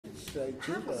today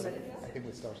too. I think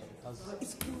we're starting.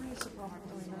 It's glorious abroad,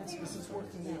 really nice. This is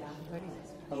working now.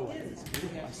 Oh, it's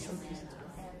beautiful. I'm so pleased.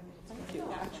 Thank you.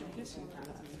 Actually, kissing.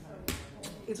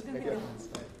 It's going to be.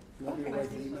 You want me to write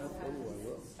the email for you? I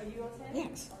will. Are you all set?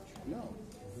 Yes. No.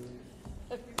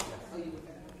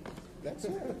 That's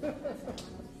it.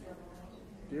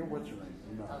 Dear, what's your name?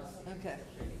 No. Okay.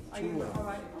 Are you all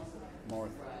right?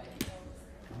 Martha.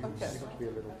 Okay. You have to be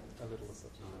a little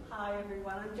subtle. Hi,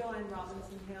 everyone. I'm Joanne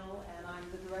Robinson Hill, and I'm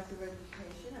the Director of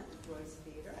Education at the Joyce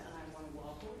Theater, and I want to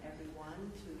welcome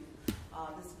everyone to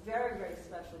this very, very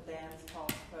special dance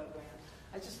talk program.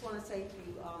 I just want to say to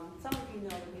you, some of you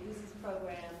know that we use these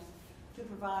programs to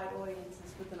provide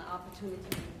audiences with an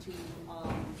opportunity to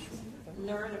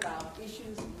learn about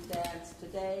issues in dance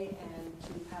today and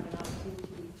to have an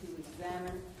opportunity to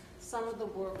examine some of the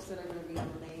works that are going to be on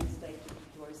the main stage of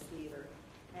the Joyce Theater.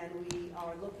 And we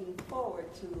are looking forward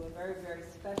to a very, very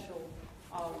special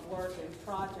work and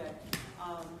project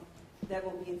that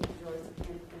will be in the Joyce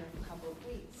in a couple of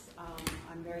weeks.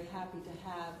 I'm very happy to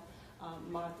have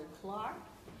Martha Clarke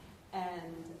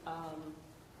and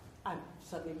I'm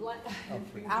suddenly blank.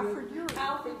 Alfred Uhry.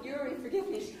 Alfred Uhry, forgive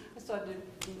me. I started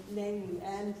naming you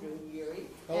Andrew Uhry.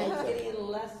 Oh, And okay. Gideon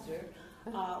Lester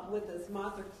with us.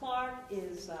 Martha Clarke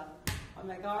is a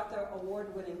MacArthur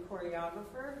award-winning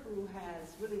choreographer who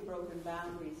has really broken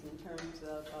boundaries in terms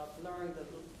of blurring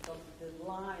the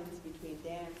lines between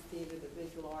dance, theater, the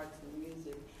visual arts, and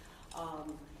music.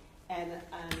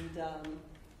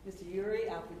 Mr. Uhry,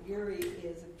 Alfred Uhry,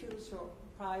 is a Pulitzer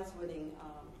Prize-winning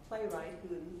playwright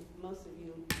who most of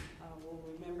you will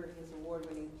remember his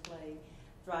award-winning play,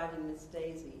 Driving Miss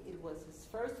Daisy. It was his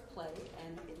first play,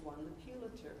 and it won the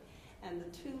Pulitzer. And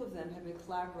the two of them have been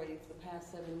collaborating for the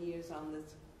past 7 years on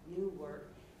this new work,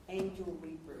 Angel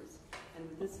Reapers. And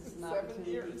this is an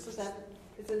opportunity.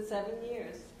 It's in 7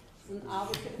 years. It's an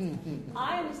opportunity.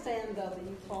 I understand, though, that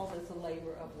you call this a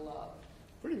labor of love.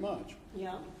 Pretty much.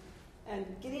 Yeah. And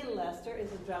Gideon Lester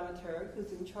is a dramaturg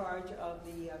who's in charge of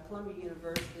the Columbia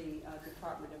University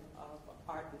Department of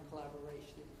Art and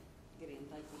Collaboration. Gideon,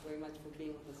 thank you very much for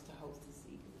being with us to host this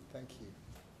evening. Thank you.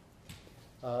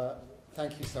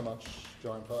 Thank you so much,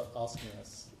 Joanne, for asking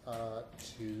us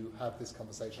to have this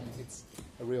conversation. It's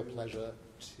a real pleasure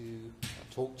to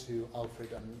talk to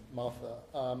Alfred and Martha.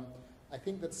 I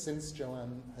think that since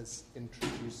Joanne has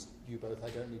introduced you both, I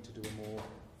don't need to do a more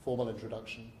formal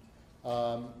introduction.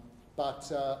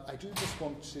 But I do just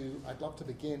want to, I'd love to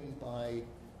begin by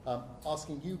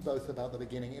asking you both about the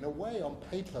beginning. In a way, on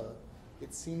paper,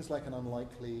 it seems like an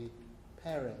unlikely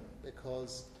pairing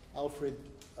because Alfred,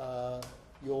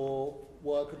 your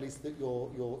work, at least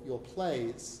your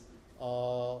plays,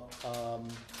 are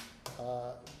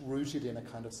rooted in a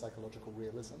kind of psychological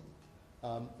realism.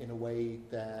 In a way,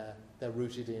 they're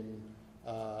rooted in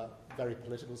very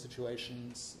political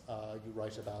situations. You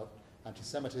write about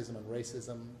anti-Semitism and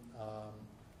racism,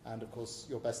 and of course,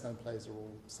 your best-known plays are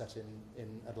all set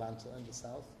in Atlanta in the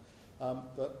South.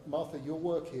 But Martha, your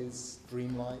work is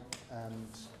dreamlike and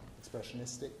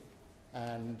expressionistic,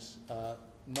 and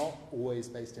not always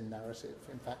based in narrative.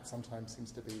 In fact, sometimes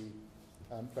seems to be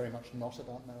very much not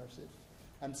about narrative.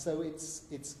 And so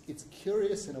it's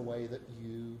curious in a way that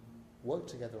you work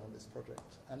together on this project.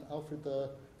 And Alfred,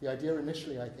 the idea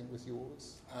initially, I think, was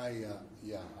yours. I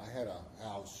had a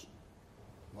house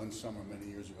one summer many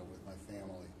years ago with my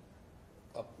family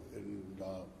up in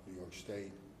New York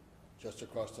State, just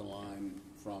across the line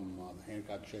from the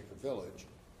Hancock Shaker Village.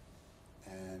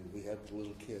 And we had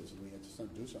little kids, and we had to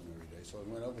do something every day. So I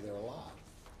went over there a lot.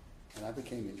 And I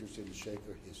became interested in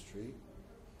Shaker history.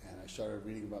 And I started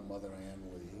reading about Mother Ann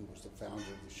Lee, who was the founder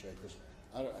of the Shakers.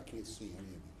 I can't see any of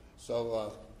you.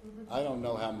 So I don't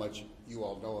know how much you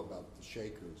all know about the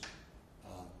Shakers.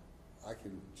 I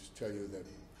can just tell you that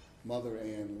Mother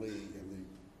Ann Lee, in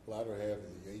the latter half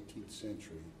of the 18th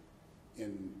century,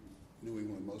 in New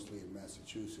England, mostly in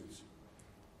Massachusetts,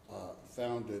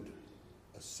 founded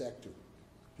a sect of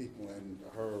people, and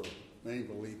her main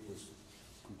belief was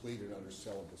complete and utter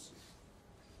celibacy.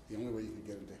 The only way you could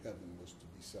get into heaven was to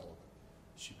be celibate.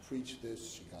 She preached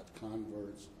this, she got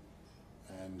converts,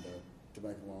 and to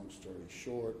make a long story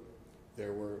short,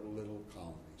 there were little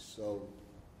colonies. So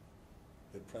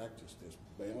they practiced this,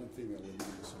 male and female living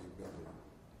in the same building.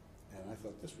 And I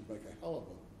thought this would make a hell of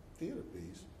a theater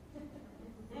piece.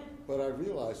 But I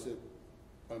realized that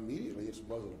immediately it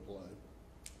wasn't a play.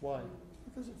 Why?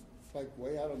 Because it's like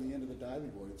way out on the end of the diving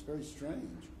board. It's very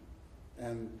strange.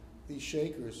 And these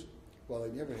Shakers, while they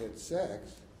never had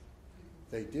sex,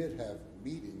 they did have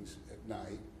meetings at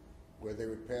night where they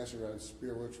would pass around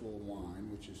spiritual wine,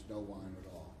 which is no wine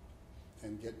at all,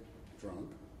 and get drunk.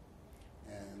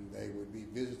 And they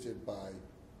visited by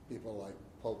people like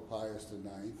Pope Pius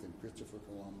IX and Christopher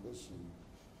Columbus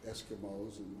and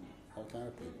Eskimos and all kind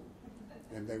of people.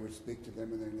 And they would speak to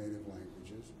them in their native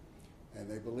languages. And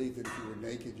they believed that if you were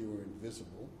naked, you were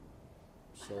invisible.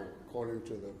 So according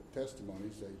to the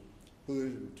testimonies, they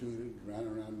hooted and tooted, ran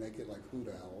around naked like hoot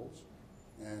owls.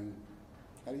 And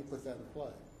how do you put that in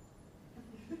play?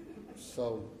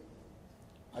 So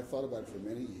I thought about it for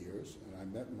many years, and I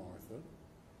met Martha,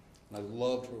 and I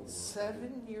loved her work.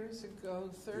 7 years ago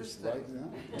Just Thursday. right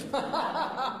now.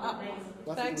 I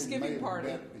think Thanksgiving we may have party.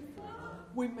 met before,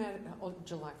 We met on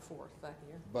July 4th that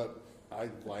year. but I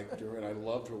liked her, and I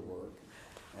loved her work,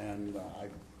 and I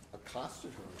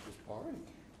accosted her at this party.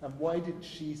 And why did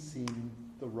she seem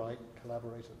the right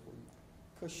collaborator for you?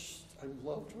 Because I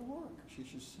loved her work. She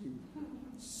just seemed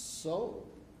so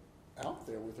out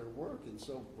there with her work and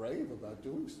so brave about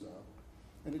doing stuff.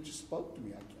 And it just spoke to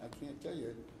me. I can't tell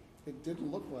you. It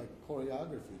didn't look like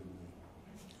choreography to me.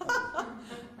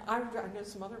 I know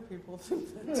some other people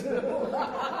think that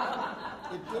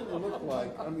too. It didn't look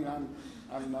like, I mean,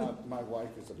 I'm not, my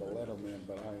wife is a balletto man,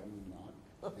 but I am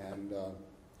not. And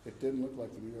it didn't look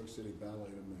like the New York City Ballet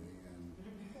to me.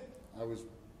 And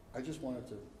I just wanted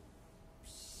to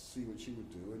see what she would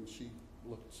do, and she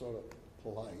looked sort of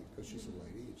polite, because she's a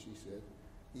lady, and she said,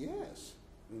 yes.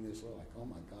 And it's like, oh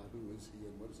my God, who is he,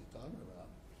 and what is he talking about?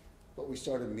 But we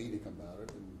started meeting about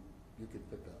it, and you could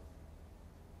pick up.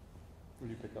 Will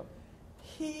you pick up?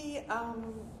 He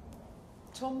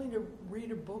told me to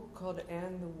read a book called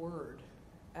Anne the Word,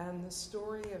 and the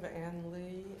story of Anne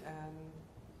Lee and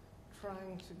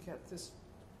trying to get this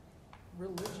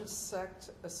religious sect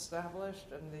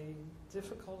established and the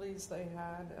difficulties they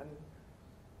had and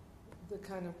the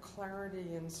kind of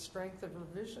clarity and strength of her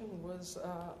vision was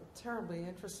terribly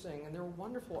interesting, and there were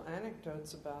wonderful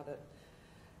anecdotes about it.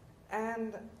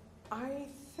 And I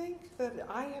think that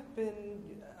I have been,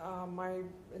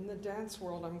 in the dance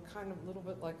world, I'm kind of a little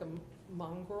bit like a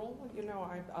mongrel. You know,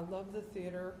 I love the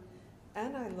theater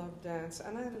and I love dance.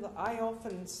 And I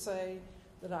often say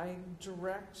that I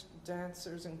direct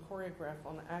dancers and choreograph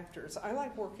on actors. I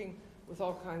like working with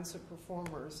all kinds of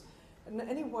performers. And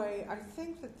anyway, I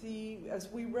think that as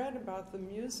we read about the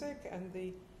music and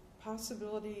the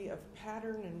possibility of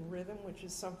pattern and rhythm, which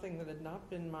is something that had not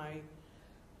been my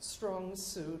strong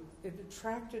suit, it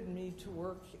attracted me to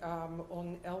work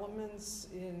on elements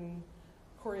in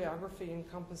choreography and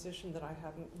composition that I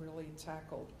hadn't really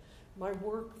tackled. My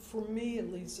work, for me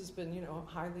at least, has been,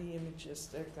 highly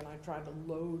imagistic, and I try to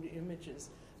load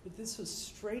images. But this was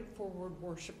straightforward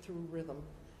worship through rhythm,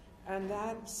 and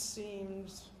that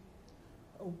seemed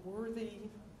a worthy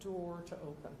door to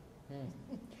open.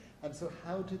 And so,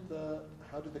 how did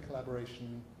the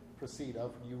collaboration proceed?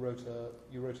 Alfred, you wrote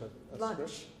a Lunch.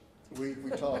 script.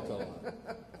 We talked a lot.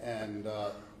 And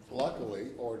luckily,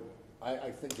 or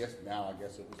I think, I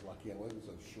guess it was lucky, I wasn't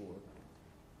so sure.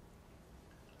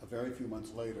 A very few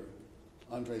months later,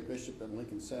 Andre Bishop at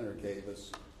Lincoln Center gave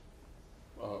us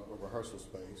a rehearsal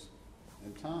space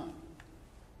and time.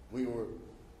 We were,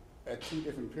 at 2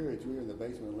 different periods, we were in the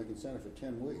basement of Lincoln Center for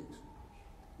 10 weeks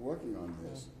working on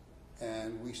this.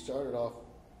 And we started off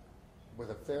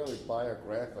with a fairly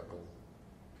biographical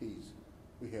piece.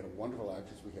 We had a wonderful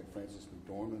actress. We had Frances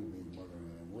McDormand being Mother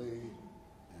Ann Lee,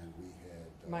 and we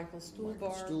had Michael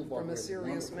Stuhlbarg from A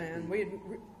Serious Man. We had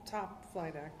top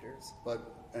flight actors.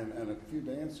 But and a few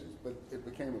dancers. But it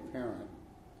became apparent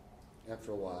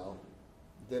after a while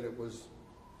that it was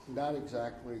not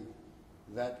exactly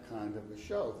that kind of a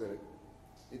show. That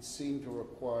it seemed to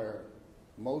require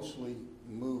mostly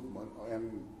movement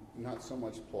and not so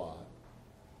much plot.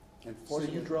 And So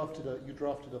you drafted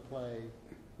a play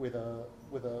with a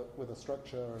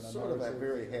structure and a sort of a narrative.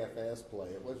 very half-assed play.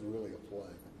 It wasn't really a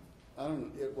play.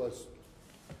 It was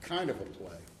kind of a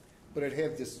play, but it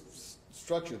had this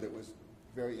structure that was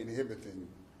very inhibiting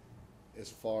as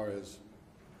far as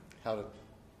how to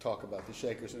talk about the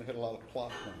Shakers, and it had a lot of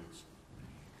plot points.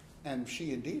 And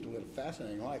she indeed led a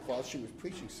fascinating life. While she was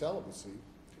preaching celibacy,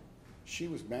 she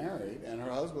was married, and her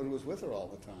husband was with her all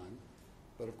the time.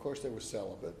 But of course they were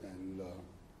celibate, and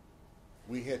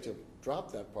we had to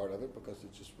drop that part of it because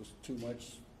it just was too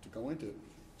much to go into.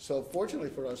 So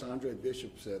fortunately for us, Andre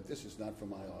Bishop said, this is not for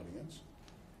my audience,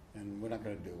 and we're not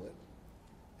going to do it.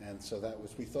 And so that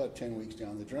was, we thought 10 weeks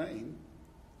down the drain,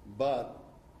 but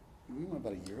we went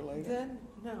about a year later. Then,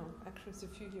 no, actually it's a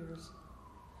few years.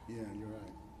 Yeah, you're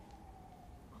right.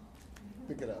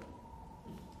 Pick it up.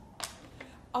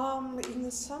 In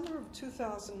the summer of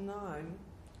 2009,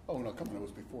 Oh, no, come on, it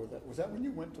was before that. Was that when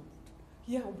you went to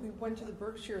Yeah, we went to the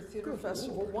Berkshire Theatre Good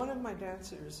Festival. Lord. One of my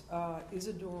dancers,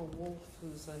 Isadora Wolf,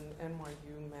 who's an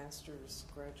NYU master's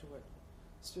graduate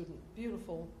student,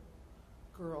 beautiful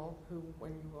girl who,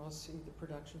 when you all see the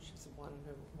production, she's the one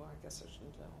who, well, I guess I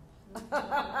shouldn't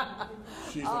tell.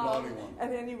 She's the naughty one.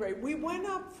 At any rate, we went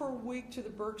up for a week to the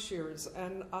Berkshires,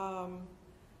 and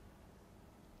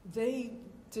they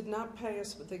did not pay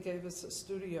us, but they gave us a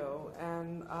studio.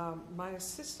 And my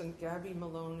assistant, Gabby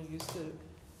Malone, who used to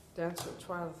dance with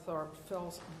Twyla Tharp,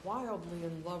 fell wildly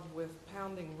in love with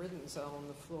pounding Riddenzel on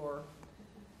the floor.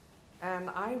 And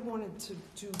I wanted to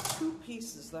do 2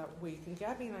 pieces that week, and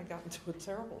Gabby and I got into a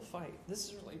terrible fight. This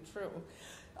is really true.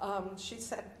 She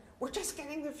said, "We're just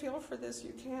getting the feel for this.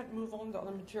 You can't move on to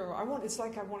other material." It's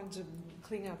like I wanted to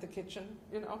clean out the kitchen,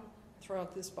 throw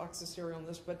out this box of cereal and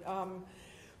this. But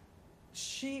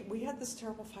we had this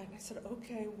terrible fight, and I said,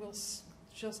 "Okay, we'll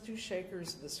just do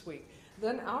Shakers this week."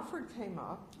 Then Alfred came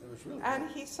up, It was really and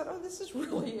he said, "Oh, this is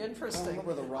really interesting."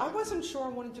 remember the rock. I wasn't sure I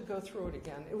wanted to go through it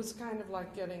again. It was kind of like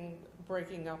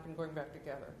breaking up and going back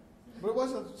together. But it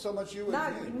wasn't so much you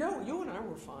and me. No, you and I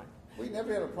were fine. We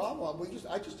never had a problem.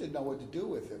 I just didn't know what to do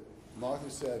with it.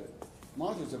 Martha's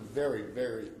a very,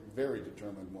 very, very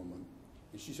determined woman.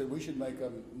 And she said, we should make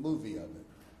a movie of it.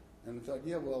 And I thought,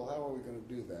 yeah, well, how are we going to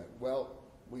do that? Well,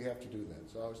 we have to do that.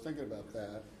 So I was thinking about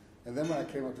that. And then when I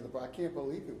came up to I can't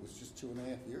believe it was just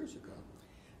 2.5 years ago.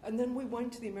 And then we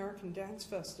went to the American Dance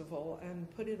Festival and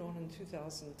put it on in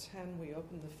 2010. We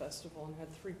opened the festival and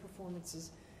had 3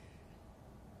 performances.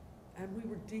 And we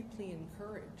were deeply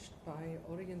encouraged by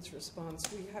audience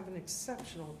response. We have an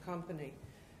exceptional company.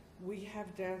 We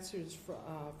have dancers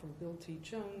from Bill T.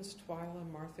 Jones,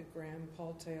 Twyla, Martha Graham,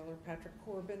 Paul Taylor, Patrick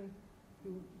Corbin,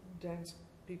 who dance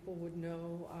people would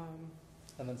know.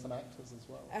 And then some actors as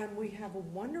well. And we have a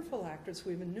wonderful actress.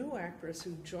 We have a new actress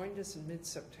who joined us in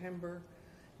mid-September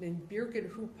named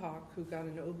Birgit Hupak, who got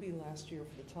an Obie last year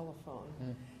for the telephone.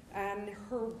 Mm. And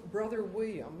her brother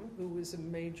William, who is a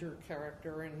major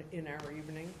character in our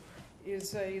evening,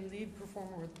 is a lead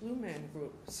performer with Blue Man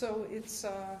Group. So it's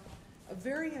a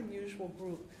very unusual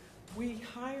group. We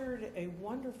hired a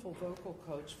wonderful vocal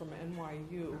coach from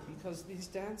NYU because these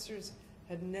dancers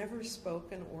had never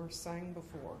spoken or sang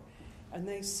before. And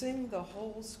they sing the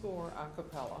whole score a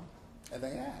cappella. And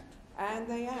they act. And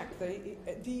they act.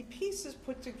 The piece is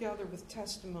put together with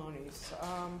testimonies.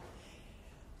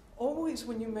 Always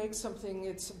when you make something,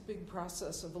 it's a big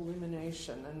process of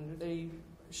illumination. And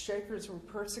Shakers were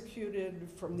persecuted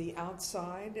from the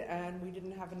outside, and we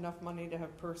didn't have enough money to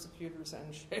have persecutors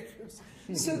and Shakers.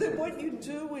 So that what you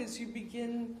do is you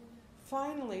begin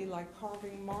finally, like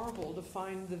carving marble, to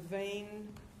find the vein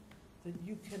that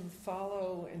you can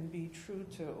follow and be true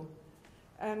to.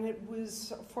 And it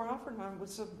was, for Alfred and I, it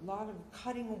was a lot of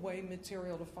cutting away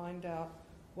material to find out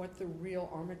what the real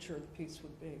armature of the piece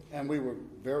would be. And we were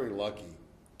very lucky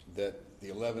that the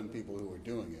 11 people who were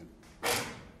doing it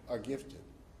are gifted.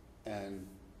 And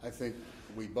I think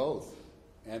we both,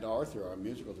 and Arthur, our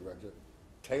musical director,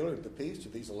 tailored the piece to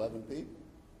these 11 people.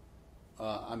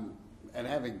 And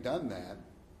having done that,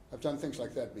 I've done things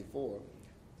like that before,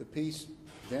 the piece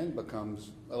then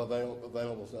becomes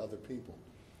available to other people.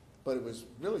 But it was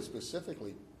really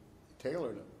specifically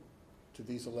tailored to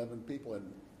these 11 people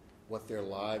and what their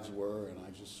lives were, and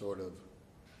I just sort of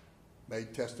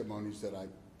made testimonies that I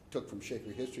took from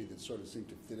Shaker history that sort of seemed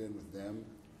to fit in with them.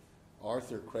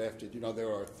 Arthur crafted,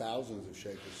 there are thousands of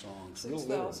Shaker songs.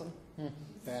 6,000.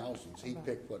 Thousands. He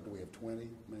picked, what, do we have 20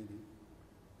 maybe?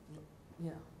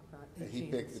 Yeah, about 18. He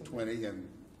picked the 20 and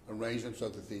arranged them so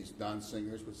that these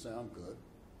non-singers would sound good.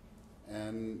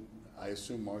 And I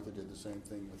assume Martha did the same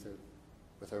thing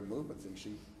with her movement thing.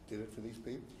 She did it for these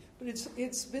people. But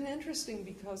it's been interesting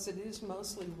because it is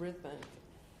mostly rhythmic.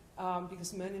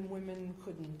 Because men and women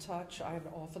couldn't touch. I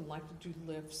often like to do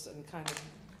lifts and kind of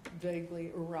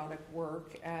vaguely erotic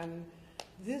work. And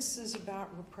this is about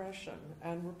repression.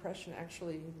 And repression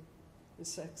actually is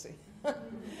sexy.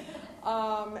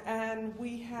 And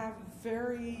we have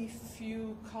very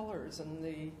few colors in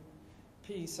the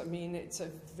piece. I mean, it's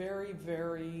a very,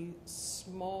 very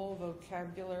small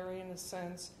vocabulary in a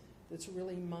sense that's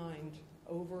really mined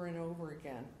over and over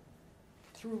again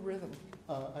through rhythm.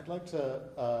 I'd like to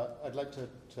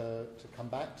come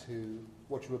back to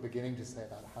what you were beginning to say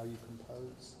about how you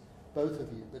compose, both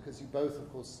of you, because you both,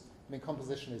 of course,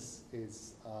 composition is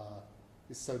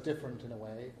so different in a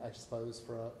way, I suppose,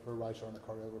 for a writer and a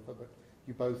choreographer. But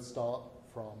you both start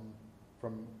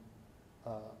from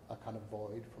a kind of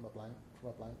void, from a blank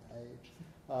page.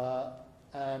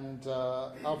 And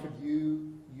Alfred,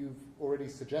 you've already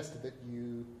suggested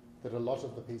that a lot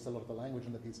of the language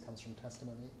in the piece comes from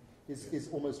testimony. Is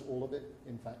almost all of it,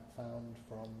 in fact, found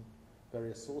from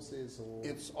various sources, or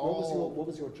It's what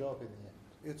was your job in the end?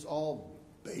 It's all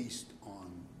based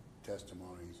on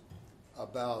testimonies.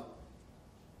 About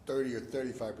 30 or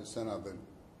 35% of it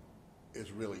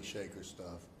is really Shaker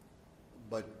stuff,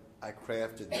 but I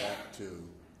crafted that too.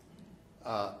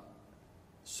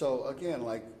 So again,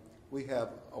 like we have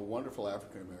a wonderful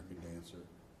African American dancer,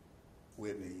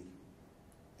 Whitney,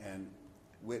 and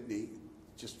Whitney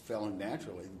just fell in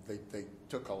naturally. They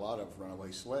took a lot of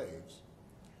runaway slaves.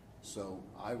 So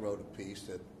I wrote a piece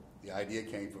that the idea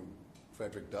came from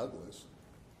Frederick Douglass.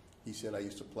 He said, I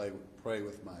used to pray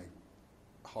with my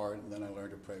heart, and then I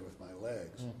learned to pray with my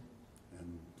legs,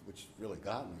 and which really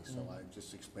got me. So I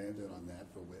just expanded on that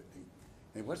for Whitney.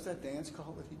 And what's that dance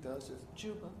called that he does?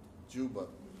 Juba. Juba.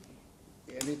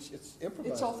 And it's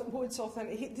improvised. It's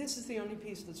authentic. This is the only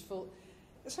piece that's full.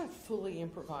 It's not fully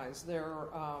improvised.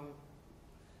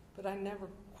 But I never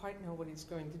quite know what he's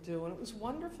going to do. And it was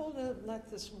wonderful to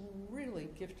let this really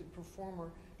gifted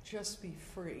performer just be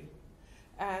free.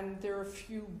 And there are a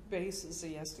few bases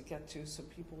he has to get to so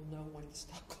people know when to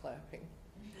stop clapping,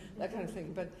 that kind of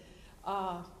thing. But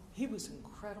he was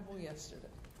incredible yesterday.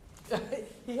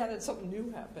 He had something new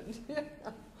happen.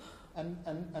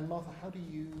 And Martha, how do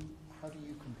you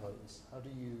compose? How do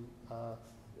you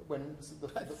when the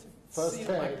first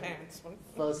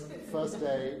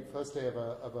day, first day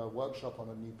of a workshop on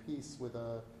a new piece with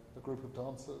a group of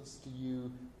dancers? Do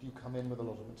you come in with a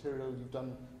lot of material?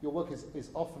 Your work is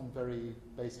often very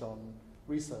based on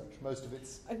research. Most of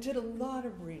it's. I did a lot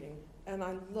of reading, and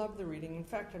I love the reading. In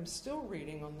fact, I'm still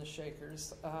reading on the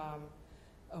Shakers.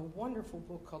 A wonderful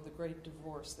book called The Great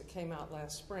Divorce that came out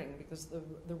last spring because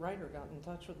the writer got in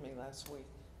touch with me last week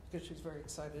because she was very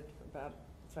excited about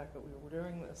the fact that we were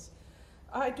doing this.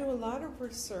 I do a lot of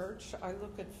research. I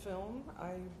look at film.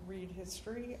 I read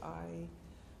history. I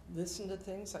listen to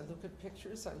things. I look at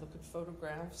pictures. I look at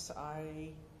photographs.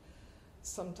 I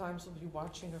sometimes will be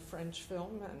watching a French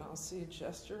film and I'll see a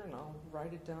gesture and I'll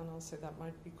write it down. I'll say that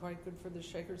might be quite good for the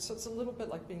Shakers. So it's a little bit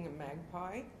like being a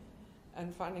magpie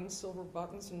and finding silver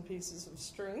buttons and pieces of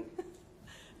string.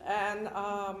 And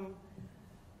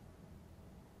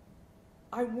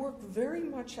I work very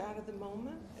much out of the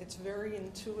moment. It's very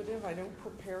intuitive. I don't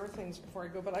prepare things before I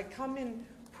go, but I come in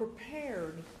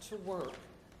prepared to work,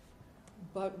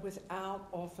 but without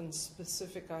often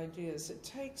specific ideas. It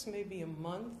takes maybe a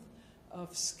month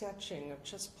of sketching, of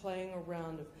just playing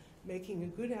around, of making a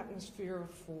good atmosphere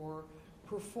for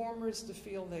performers to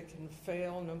feel they can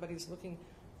fail. Nobody's looking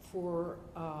for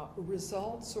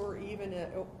results or even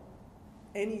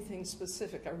anything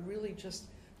specific. I really just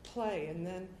play. And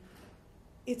then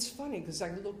it's funny because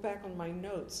I look back on my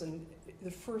notes, and the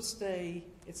first day,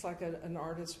 it's like an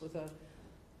artist with a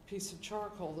piece of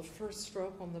charcoal. The first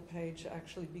stroke on the page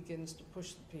actually begins to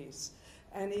push the piece.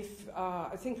 And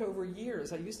I think over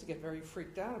years, I used to get very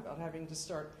freaked out about having to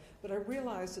start, but I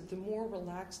realized that the more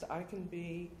relaxed I can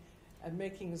be and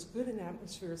making as good an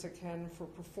atmosphere as I can for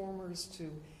performers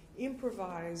to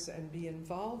improvise and be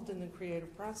involved in the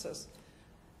creative process.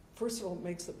 First of all, it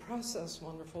makes the process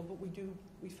wonderful, but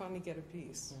we finally get a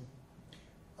piece.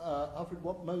 Alfred,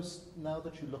 now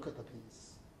that you look at the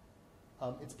piece,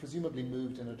 it's presumably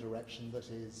moved in a direction that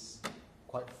is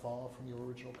quite far from your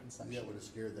original conception. Yeah, it would have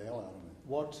scared the hell out of me.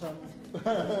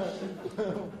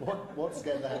 What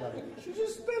scared the hell out of you? She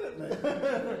just spit at me.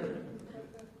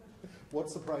 What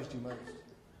surprised you most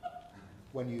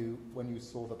when you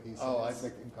saw the piece? I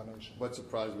think incarnation. What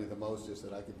surprised me the most is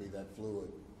that I could be that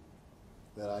fluid,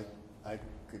 that I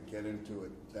could get into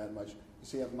it that much. You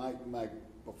see,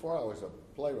 before I was a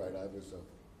playwright, I was a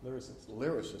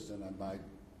lyricist, and my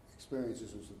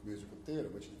experiences was with musical theater,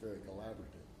 which is very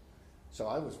collaborative. So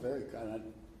I was I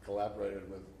collaborated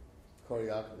with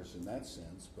choreographers in that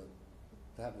sense, but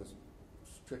that was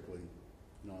strictly,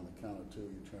 on the count of two,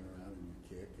 you turn around and you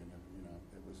kick, and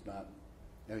it was not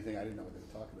anything. I didn't know what they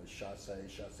were talking about. Chasse,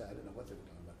 I didn't know what they were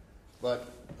talking about. But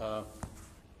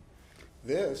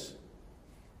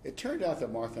it turned out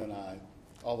that Martha and I,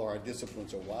 although our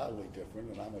disciplines are wildly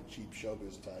different, and I'm a cheap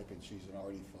showbiz type, and she's an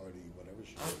arty-farty, whatever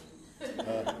she is,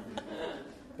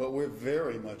 but we're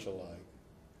very much alike.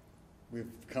 We've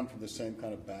come from the same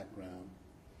kind of background.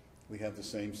 We have the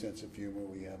same sense of humor.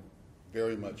 We have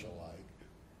very much alike.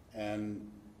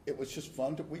 And it was just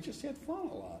fun. We just had fun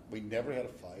a lot. We never had a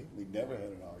fight. We never had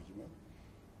an argument,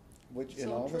 which in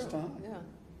all this time.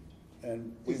 Yeah.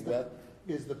 And does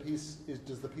the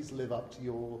piece live up to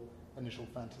your initial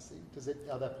fantasy?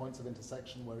 Are there points of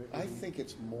intersection where it? I think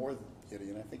it's more,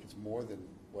 Gideon. I think it's more than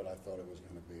what I thought it was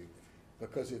going to be,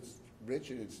 because it's rich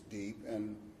and it's deep.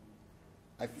 And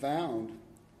I found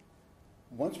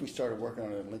once we started working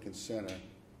on it at Lincoln Center,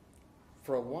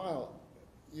 for a while,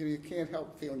 you can't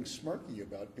help feeling smirky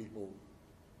about people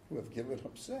who have given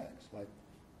up sex. Like,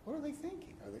 what are they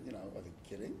thinking? Are they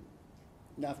kidding?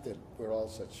 Not that we're all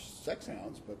such sex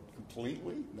hounds, but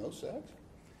completely no sex,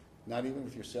 not even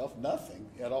with yourself, nothing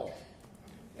at all.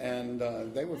 And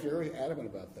they were very adamant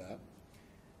about that.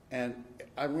 And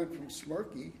I went from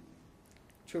smirky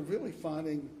to really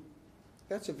finding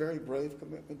that's a very brave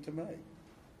commitment to make.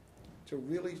 To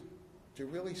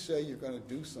really say you're going to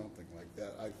do something like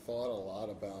that. I thought a lot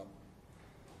about,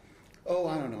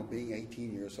 I don't know, being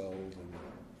 18 years old and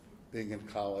being in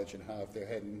college, and how if there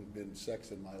hadn't been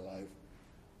sex in my life,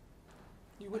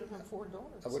 You wouldn't have 4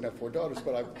 daughters. I wouldn't have 4 daughters,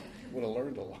 but I would have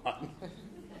learned a lot.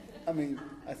 I mean,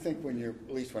 I think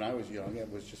at least when I was young,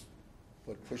 it was just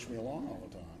what pushed me along all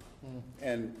the time.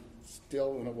 And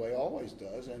still, in a way, always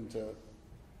does. And to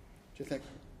think,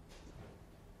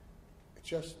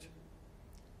 just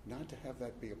not to have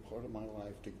that be a part of my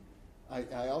life.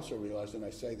 I also realized, and I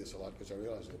say this a lot because I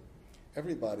realize that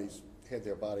everybody's had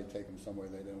their body taken somewhere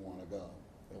they didn't want to go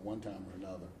at one time or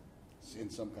another, in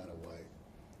some kind of way.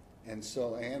 And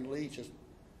so Ann Lee just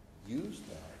used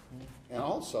that. And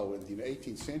also in the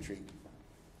 18th century,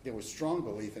 there was strong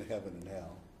belief in heaven and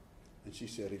hell. And she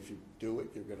said, if you do it,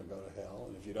 you're going to go to hell.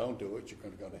 And if you don't do it, you're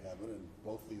going to go to heaven. And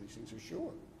both of these things are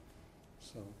sure.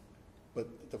 So,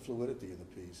 but the fluidity of the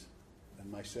piece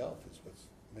and myself is what's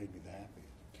made me the happiest.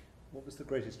 What was the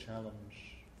greatest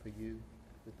challenge for you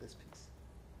with this piece?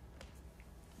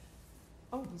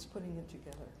 Oh, he's putting it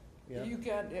together. Yeah. You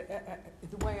get,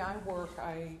 the way I work,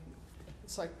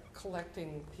 it's like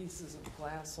collecting pieces of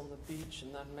glass on the beach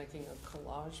and then making a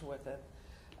collage with it.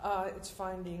 It's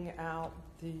finding out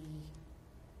the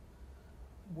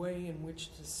way in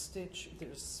which to stitch.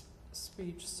 There's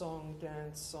speech, song,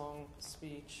 dance, song,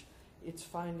 speech. It's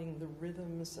finding the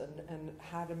rhythms and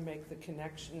how to make the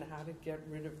connection, how to get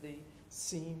rid of the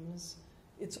seams.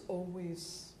 It's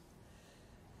always,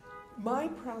 my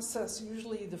process,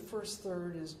 usually the first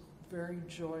third is very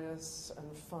joyous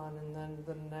and fun, and then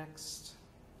the next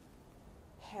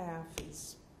half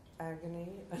is agony.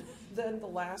 And then the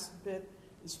last bit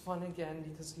is fun again,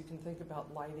 because you can think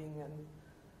about lighting and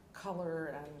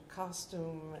color and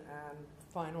costume and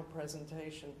final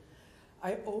presentation.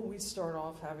 I always start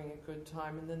off having a good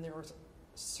time, and then there is a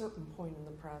certain point in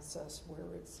the process where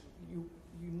it's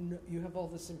you have all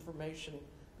this information,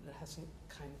 but it hasn't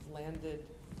kind of landed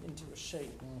into a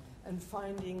shape. And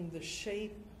finding the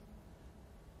shape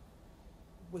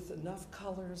with enough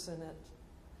colors in it,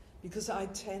 because I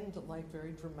tend to like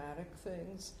very dramatic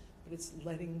things, but it's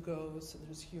letting go, so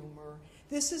there's humor.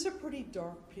 This is a pretty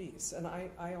dark piece, and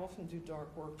I often do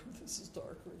dark work, but this is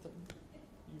darker than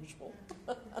usual.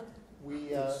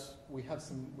 We have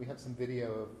some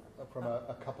video from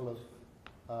a couple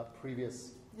of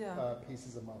previous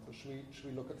pieces of Martha. Should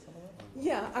we look at some of that?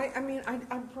 Yeah,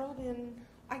 I brought in,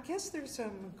 I guess there's a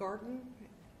garden.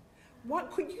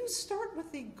 What, could you start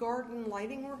with the garden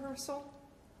lighting rehearsal?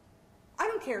 I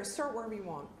don't care, start wherever you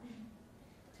want.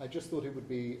 I just thought it would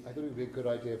be a good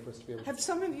idea for us to be able to... Have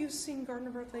some of you seen Garden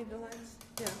of Earthly Delights?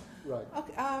 Yeah. Right.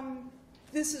 Okay,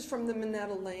 this is from the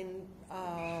Minetta Lane.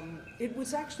 It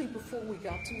was actually before we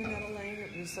got to Minetta Lane.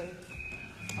 It was a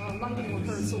lighting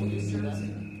rehearsal in New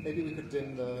Jersey. Maybe we could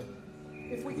dim the...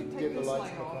 If we could dim take the this lights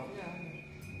light back off, on.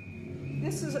 yeah.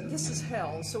 This is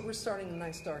hell, so we're starting in a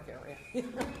nice dark area.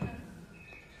 Can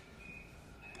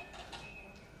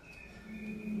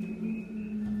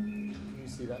you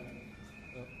see that?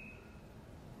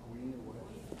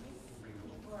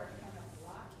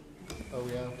 Oh,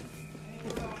 yeah.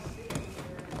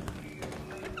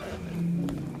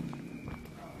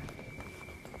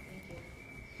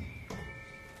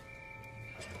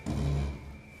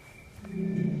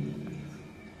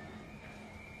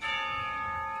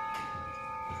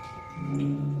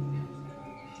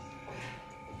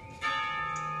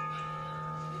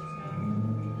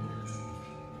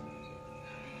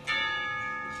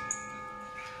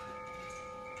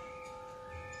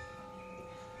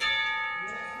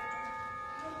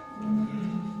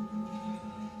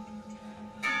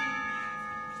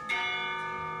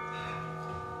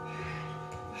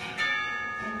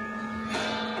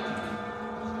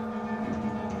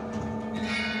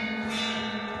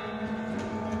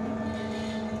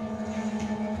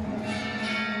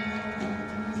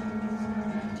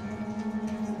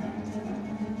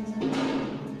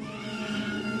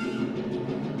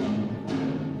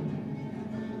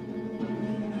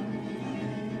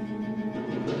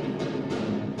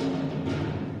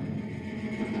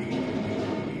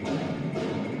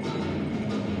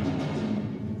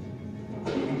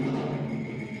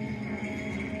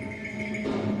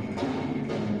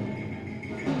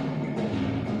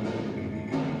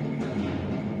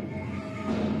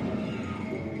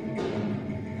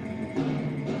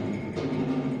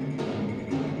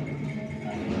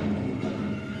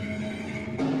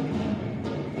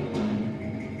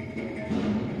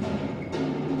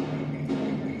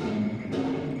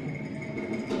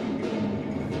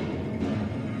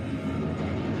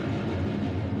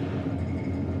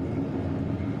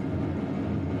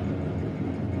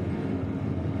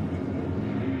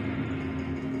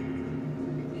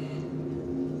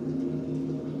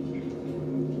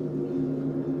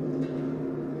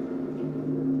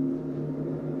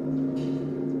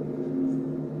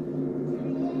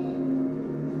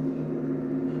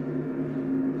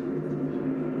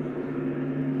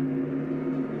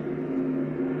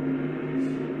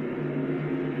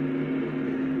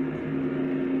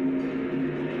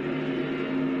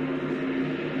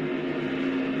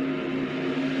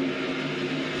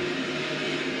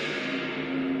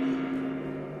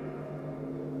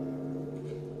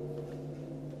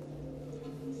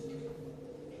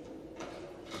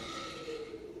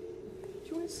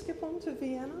 skip on to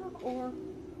Vienna, or?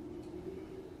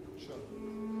 Sure.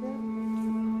 Yeah.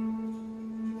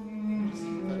 Just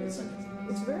 30 seconds.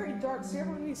 It's very dark. See, I've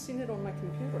only seen it on my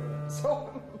computer,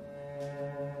 so.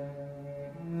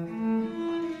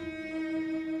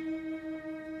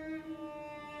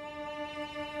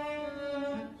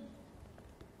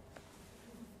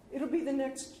 It'll be the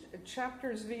next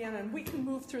chapter's Vienna, and we can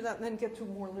move through that and then get to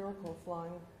more lyrical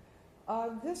flying.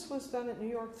 This was done at New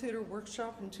York Theatre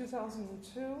Workshop in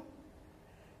 2002.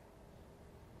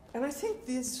 And I think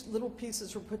these little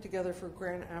pieces were put together for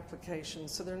grant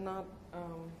applications, so they're not,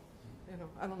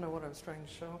 I don't know what I was trying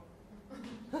to show.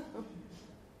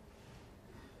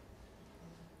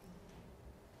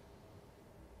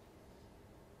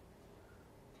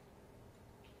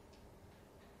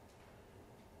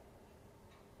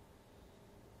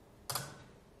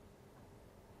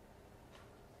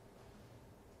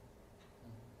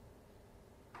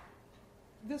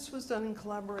 This was done in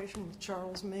collaboration with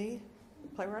Charles Mee,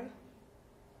 playwright.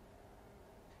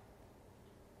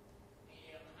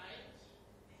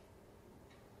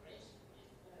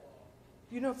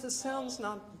 You know, if the sound's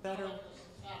not better.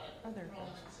 Oh, there it goes.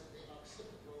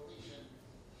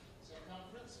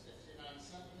 Circumference 59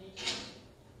 centimeters.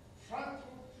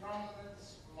 Frontal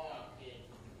prominence marking.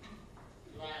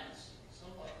 Glance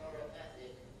somewhat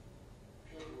neuropathic.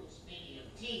 Pupils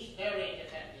medium. Teeth very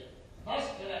defective.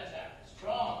 Musculature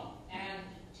strong and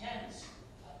intense.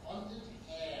 Abundant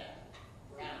hair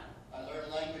brown. I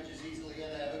learn languages easily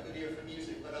and I have a good ear for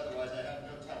music, but otherwise I have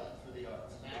no talent for the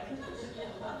arts.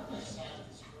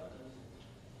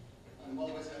 I'm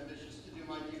always ambitious to do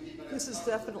my duty, but This is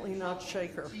definitely not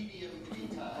Shaker. Tedium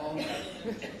vitae. I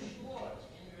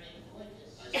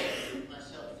started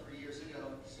myself 3 years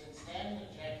ago. Since then,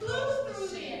 Jack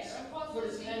Put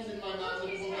his hands in my mouth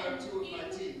and pulled out 2 of my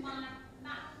teeth.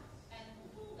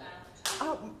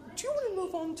 Do you want to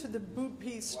move on to the boot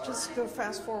piece? Just go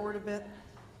fast forward a bit.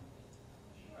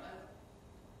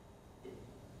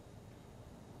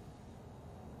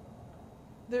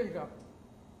 There you go.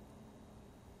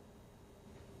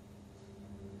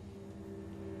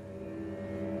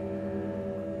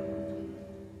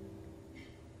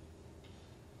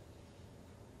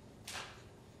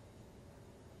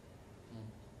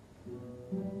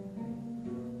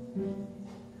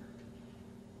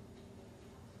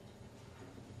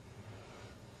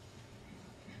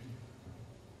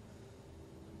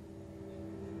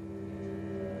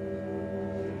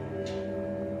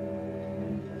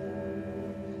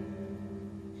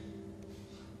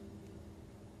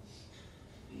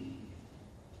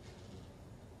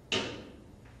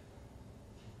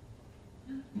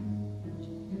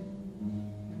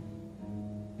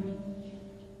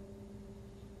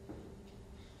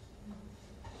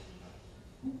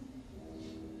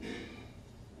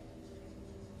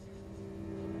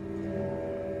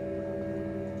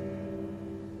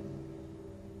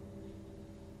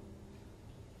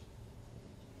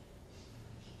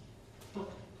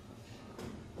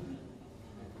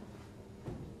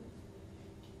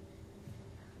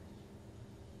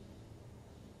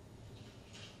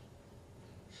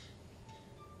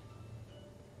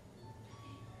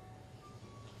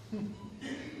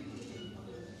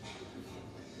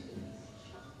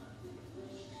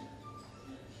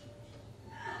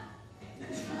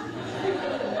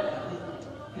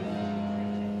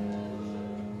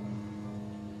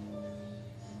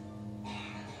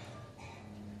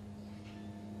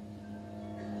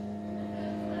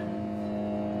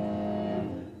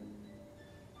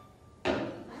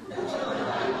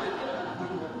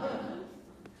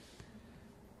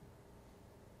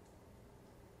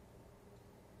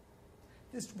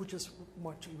 We'll just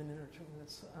watch a minute or two of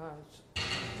this.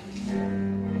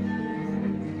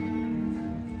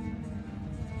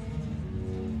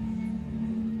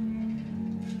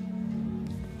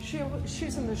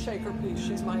 She's in the Shaker piece.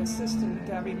 She's my assistant,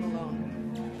 Gabby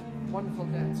Malone. Wonderful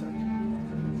dancer.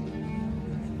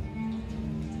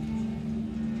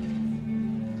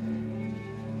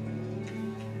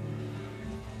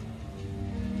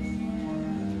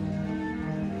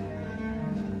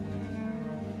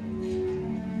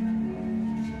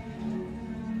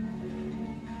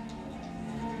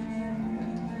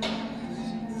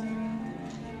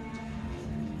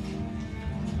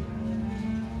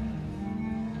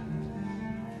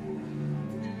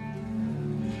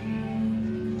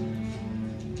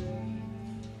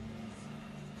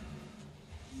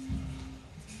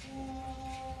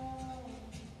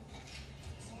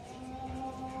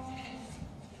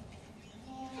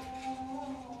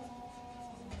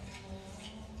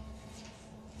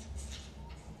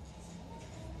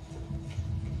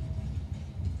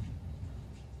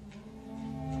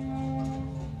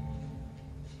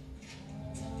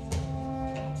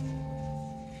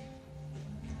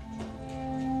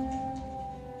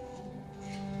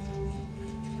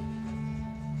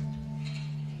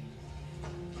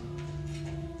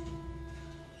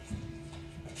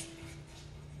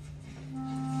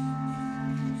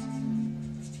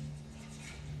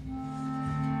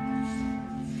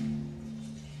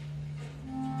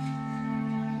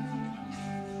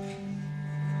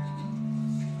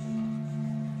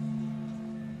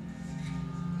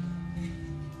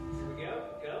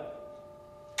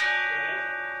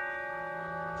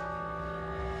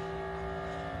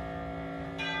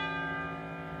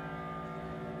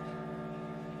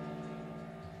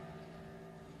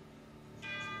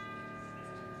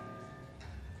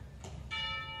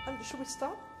 Should we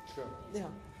stop? Sure. Yeah.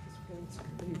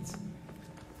 It's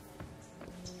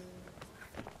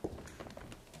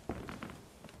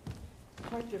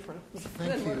quite different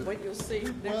Thank than you. what you'll see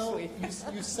next Well, week.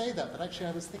 you say that, but actually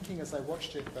I was thinking as I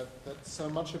watched it that so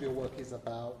much of your work is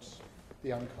about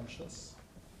the unconscious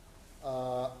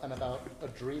and about a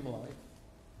dream life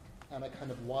and a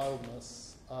kind of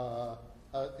wildness.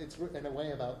 It's in a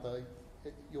way about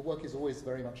your work is always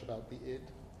very much about the id,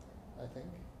 I think,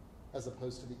 as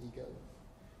opposed to the ego.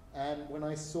 And when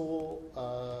I saw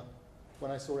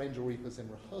Angel Reapers in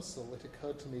rehearsal, it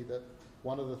occurred to me that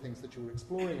one of the things that you were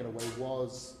exploring in a way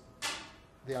was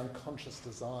the unconscious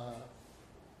desire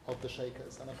of the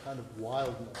Shakers and a kind of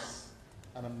wildness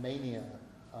and a mania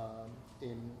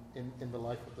in the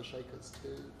life of the Shakers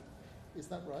too. Is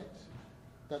that right?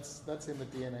 That's in the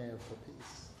DNA of the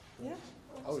piece. Yeah.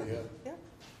 Oh, yeah. Yeah.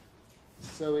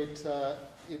 So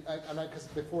because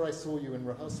before I saw you in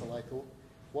rehearsal, I thought,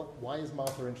 why is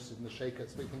Martha interested in the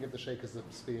Shakers? We think of the Shakers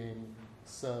as being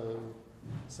so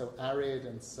arid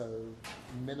and so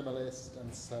minimalist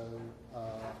and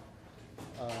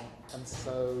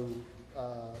so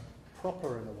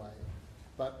proper in a way.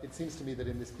 But it seems to me that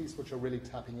in this piece, what you're really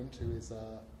tapping into is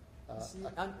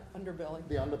Underbelly.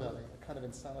 the underbelly, a kind of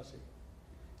insanity.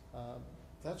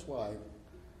 That's why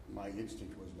my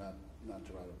instinct was not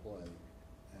to write a play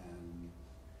and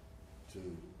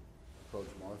to approach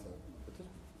Martha. But this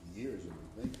was years of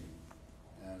thinking,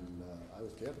 and I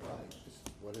was dead right. This is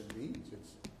what it means.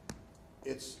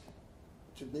 It's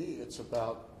to me, it's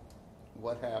about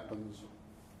what happens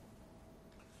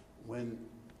when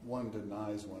one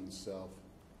denies oneself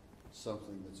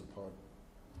something that's a part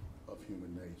of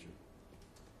human nature.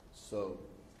 So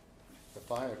the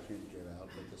fire can't get out,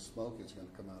 but the smoke is going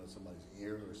to come out of somebody's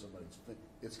ear or somebody's face.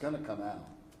 It's going to come out,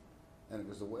 and it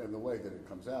was the way that it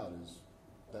comes out is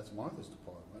that's Martha's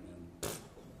department.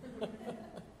 And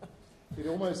It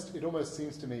almost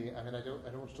seems to me. I mean, I don't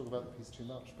want to talk about the piece too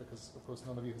much because, of course,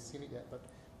 none of you have seen it yet.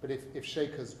 But if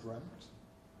Shakers dreamt,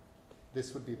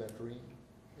 this would be their dream,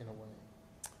 in a way.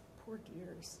 Poor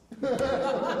dears.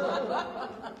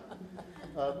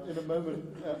 In a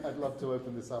moment, I'd love to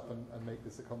open this up and make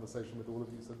this a conversation with all of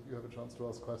you, so that you have a chance to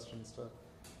ask questions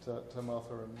to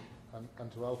Martha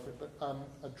and to Alfred. But are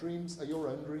your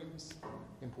own dreams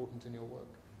important in your work?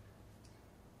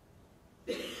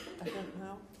 I don't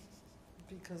know,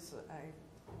 because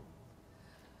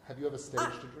Have you ever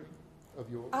staged a dream of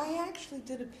yours? I actually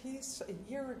did a piece a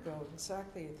year ago,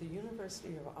 exactly, at the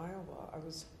University of Iowa. I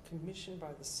was commissioned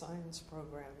by the science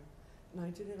program, and I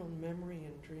did it on memory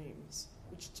and dreams,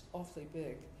 which is awfully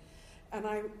big. And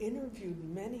I interviewed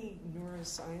many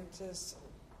neuroscientists,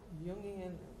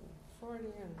 Jungian,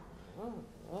 Freudian,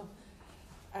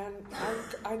 and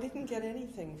I didn't get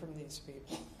anything from these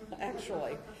people,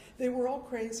 actually. They were all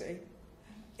crazy.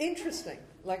 Interesting.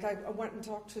 Like I went and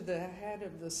talked to the head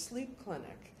of the sleep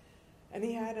clinic, and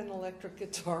he had an electric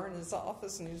guitar in his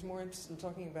office, and he was more interested in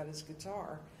talking about his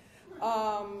guitar.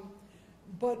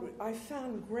 But I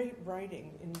found great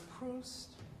writing in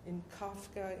Proust, in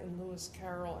Kafka, in Lewis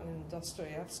Carroll, and in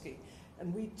Dostoevsky.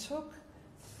 And we took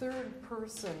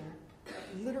third-person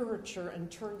literature and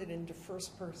turned it into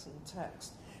first-person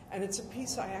text. And it's a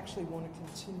piece I actually want to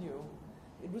continue.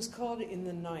 It was called In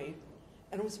the Night,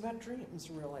 and it was about dreams,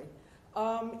 really.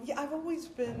 I've always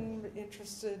been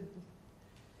interested.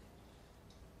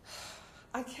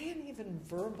 I can't even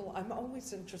I'm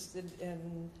always interested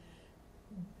in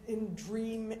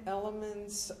dream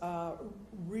elements,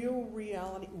 real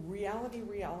reality.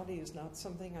 Reality is not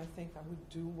something I think I would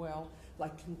do well,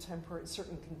 like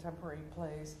certain contemporary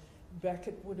plays.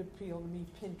 Beckett would appeal to me,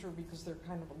 Pinter, because they're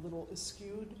kind of a little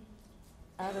eschewed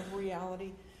out of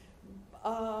reality.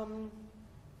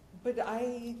 But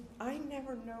I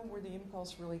never know where the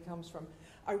impulse really comes from.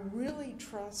 I really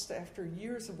trust, after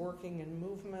years of working in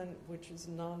movement, which is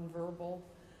nonverbal,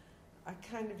 I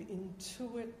kind of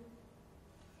intuit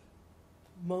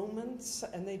moments,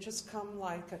 and they just come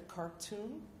like a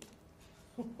cartoon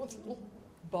with little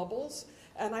bubbles,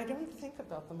 and I don't think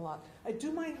about them a lot. I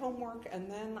do my homework, and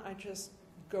then I just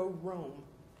go roam.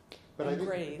 But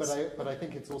I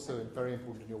think it's also very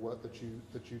important in your work that you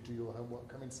do your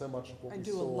homework. I mean, so much of what we saw.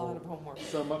 I do a lot of homework.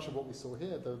 So much of what we saw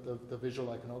here, the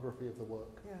visual iconography of the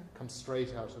work, comes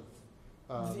straight out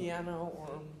of Vienna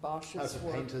or Bosch's work. Out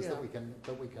of painters that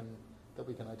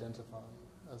we can identify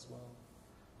as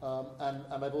well.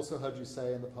 And I've also heard you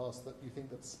say in the past that you think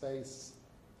that space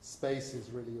is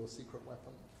really your secret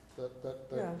weapon.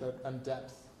 And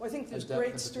depth. Well, I think there's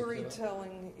great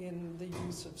storytelling in the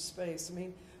use of space. I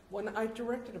mean, when I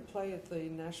directed a play at the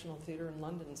National Theatre in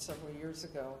London several years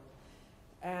ago,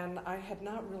 And I had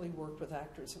not really worked with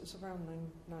actors. It was around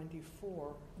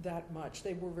 94, that much.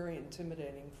 They were very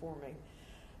intimidating for me.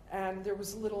 And there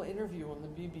was a little interview on the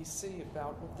BBC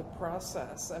about the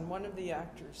process, and one of the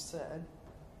actors said,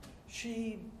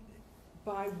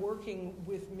 by working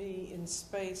with me in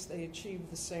space, they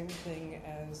achieved the same thing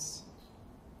as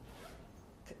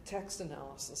text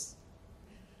analysis.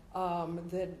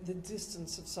 That the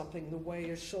distance of something, the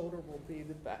way a shoulder will be,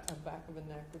 the back of a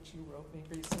neck, which you wrote me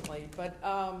recently. But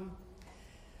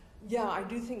yeah, I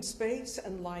do think space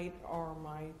and light are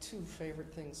my two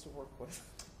favorite things to work with.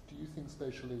 Do you think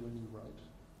spatially when you write?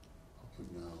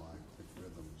 No, I think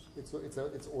rhythms. It's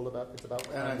about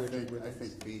And language and I rhythms.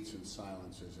 think beats and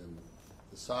silences, and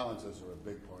the silences are a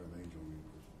big part of Angel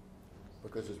Reapers.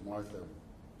 Because as Martha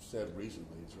said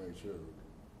recently, it's very true,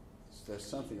 there's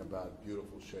something about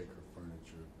beautiful shaker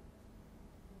furniture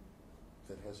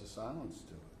that has a silence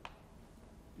to it.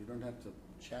 You don't have to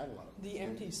chat a lot. The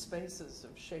empty spaces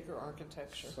of shaker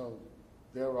architecture. So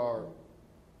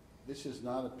this is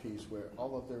not a piece where,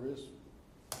 although there is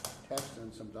text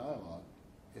and some dialogue,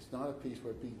 it's not a piece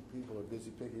where people are busy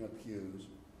picking up cues,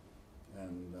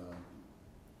 and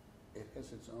it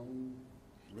has its own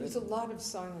rhythm. There's a lot of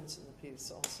silence in the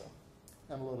piece also.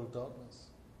 And a lot of darkness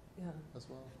Yeah. as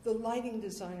well. The lighting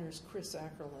designer is Chris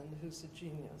Ackerland, who's a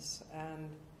genius, and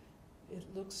it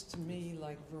looks to me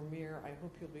like Vermeer. I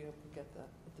hope you'll be able to get that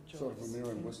with the Joyce. So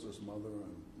Vermeer and Whistler's mother,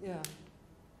 and Yeah.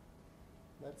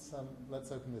 Let's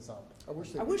open this up. I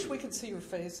wish we could see your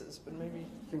faces, but maybe.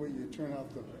 Can you turn out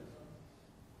the?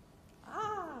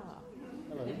 Ah.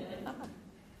 Hello.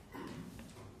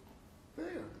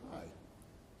 There, hi.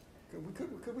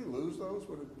 Could we lose those?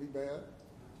 Would it be bad?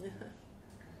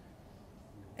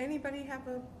 Anybody have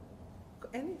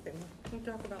anything? Can we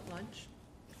talk about lunch?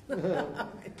 Well,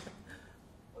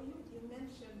 you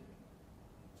mentioned,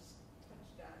 just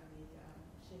touched on the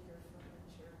shaker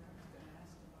furniture, and I was going to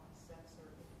ask about sets, or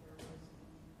if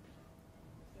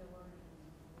there were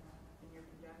in your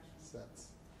production. Sets.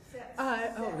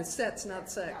 It's sets, not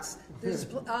sex. There's,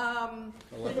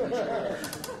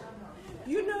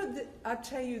 I'll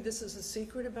tell you, this is a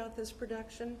secret about this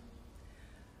production.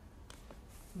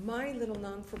 My little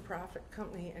non-for-profit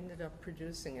company ended up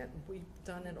producing it. We've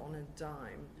done it on a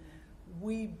dime.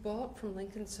 We bought from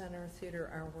Lincoln Center Theater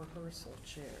our rehearsal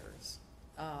chairs.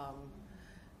 I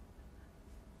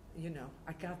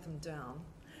got them down.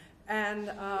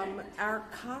 And our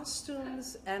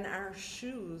costumes and our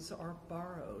shoes are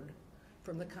borrowed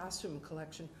from the costume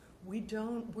collection.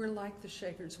 We're like the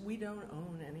Shakers. We don't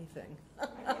own anything.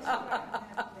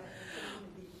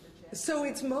 So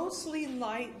it's mostly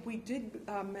light. We did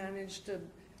manage to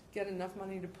get enough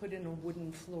money to put in a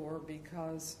wooden floor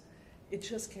because it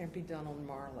just can't be done on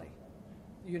Marley.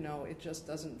 It just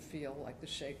doesn't feel like the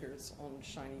Shakers on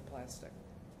shiny plastic.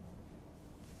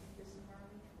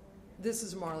 This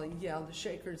is Marley, yeah. The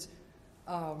Shakers,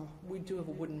 we do have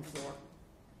a wooden floor.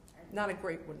 Not a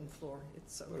great wooden floor.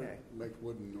 It's okay. Make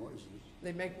wooden noises.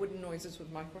 They make wooden noises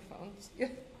with microphones. Yeah.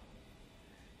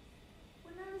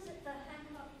 When I was at the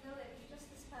Hancock Village just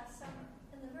this past summer,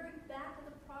 in the very back of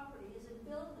the property is a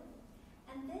building,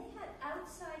 and they had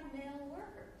outside male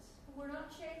workers who were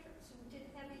not Shakers, who did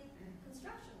heavy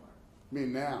construction work. I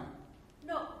mean now.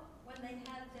 No, when they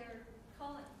had their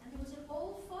calling. And there was an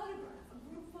old photograph, a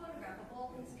group photograph of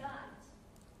all these guys.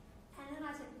 And then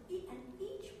I said, and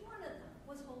each one of them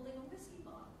was holding a whiskey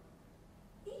bottle.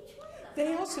 Each one of them.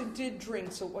 They also did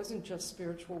drink, so it wasn't just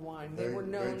spiritual wine. They were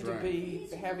known to drank. be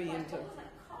These heavy were into.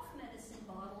 like cough medicine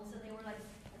bottles, and they were like,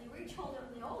 and they were each holding them,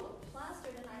 and they all looked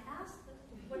plastered. And I asked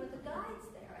one of the guides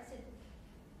there, I said,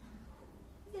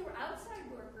 they were outside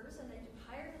workers, and they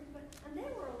hired them, and they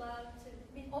were allowed to,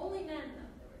 only men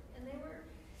though, and they were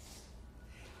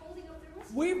holding up their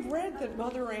whiskey. We've read that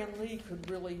Mother Ann Lee could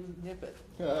really nip it,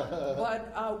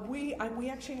 but we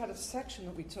actually had a section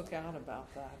that we took out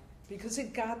about that because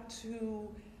it got too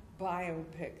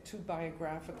biopic, too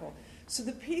biographical. So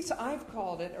the piece I've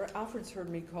called it, or Alfred's heard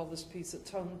me call this piece a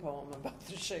tone poem about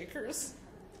the Shakers.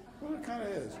 Well, it kind of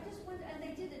is. I just wondered, and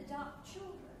they did adopt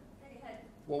children. They had.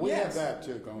 Well, we Yes. have that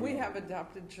too going We on. have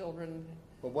adopted children.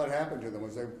 But what happened to them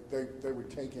was they would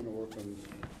take in orphans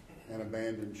and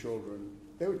abandoned children.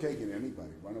 They would take in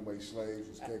anybody, runaway slaves,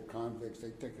 escaped convicts,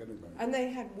 they'd take anybody. And they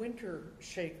had winter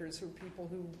Shakers, who were people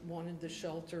who wanted the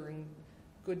shelter and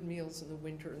good meals in the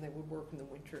winter, and they would work in the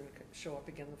winter and show up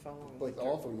again the following But winter.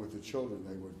 often with the children,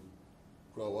 they would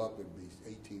grow up and be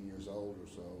 18 years old or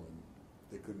so, and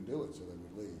they couldn't do it, so they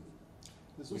would leave.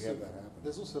 There's We also, have that happen.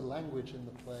 There's also language in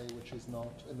the play which is not,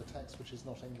 in the text, which is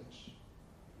not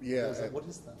Yeah, What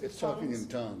is that? it's talking in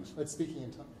tongues. It's speaking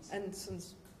in tongues. And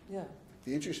since, yeah.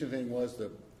 the interesting thing was the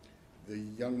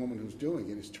young woman who's doing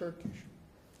it is Turkish.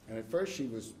 And at first she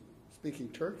was speaking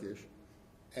Turkish,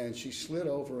 and she slid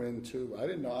over into, I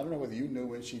don't know whether you knew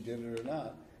when she did it or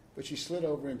not, but she slid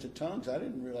over into tongues. I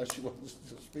didn't realize she wasn't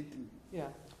still speaking. Yeah.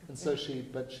 And so she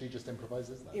just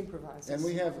improvises that. Improvises. And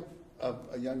we have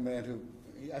a young man who,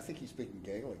 I think he's speaking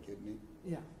Gaelic, isn't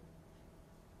he? Yeah.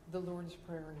 The Lord's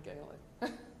Prayer in Gaelic.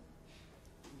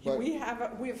 But- we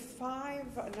have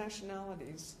 5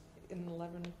 nationalities in an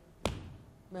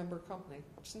 11-member company,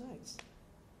 which is nice.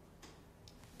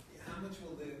 How much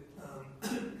will the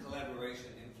collaboration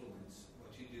influence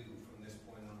what you do from this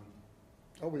point on?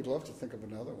 Oh, we'd love to think of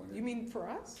another one. You mean for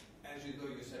us? As you go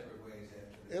your separate ways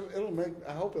after this? It'll make,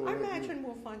 I hope it'll I make you- imagine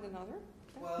we'll find another.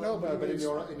 Well, No, But in it's-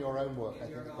 your own work, In I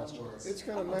think your the own question work. is. It's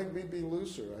going to make me be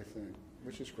looser, I think,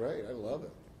 which is great. I love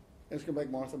it. And it's going to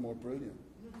make Martha more brilliant.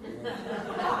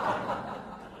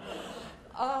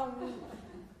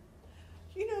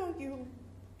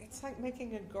 It's like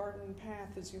making a garden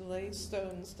path as you lay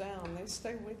stones down. They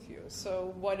stay with you.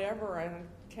 So whatever, I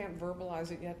can't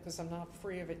verbalize it yet because I'm not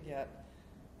free of it yet.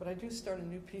 But I do start a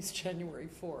new piece January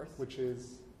 4th. Which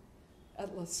is?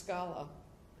 At La Scala.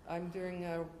 I'm doing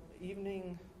an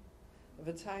evening of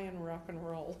Italian rock and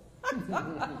roll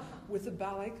with the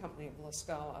ballet company of La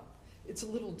Scala. It's a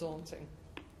little daunting,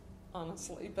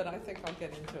 honestly, but I think I'll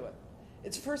get into it.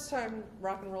 It's the first time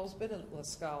rock and roll's been at La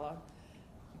Scala,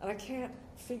 and I can't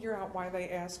figure out why they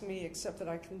asked me, except that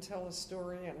I can tell a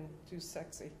story and do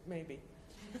sexy, maybe.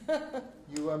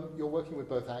 You're working with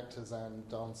both actors and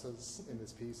dancers in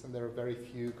this piece, and there are very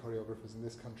few choreographers in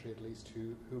this country, at least,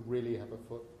 who really have a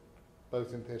foot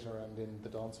both in theatre and in the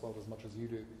dance world as much as you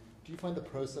do. Do you find the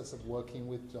process of working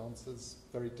with dancers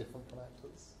very different from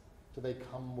actors? Do they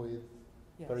come with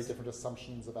very different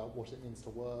assumptions about what it means to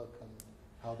work and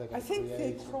how they're going to create? I think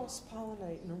they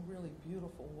cross-pollinate in a really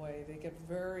beautiful way. They get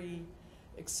very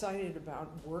excited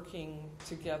about working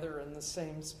together in the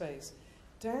same space.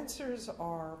 Dancers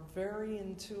are very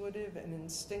intuitive and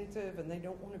instinctive, and they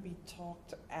don't want to be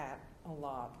talked at a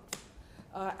lot.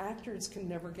 Actors can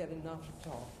never get enough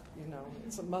talk,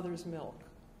 It's a mother's milk.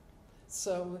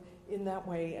 So in that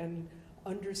way, and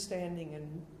understanding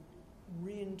and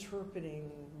reinterpreting,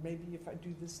 maybe if I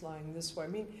do this line this way. I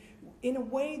mean, in a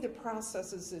way, the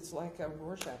process it's like a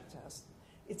Rorschach test.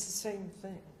 It's the same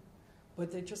thing,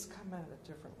 but they just come at it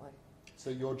differently. So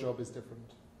your job is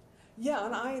different? Yeah,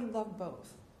 and I love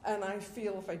both. And I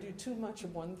feel if I do too much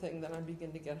of one thing, then I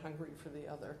begin to get hungry for the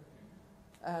other.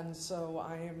 And so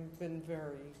I have been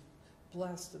very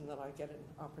blessed in that I get an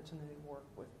opportunity to work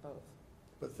with both.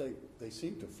 But they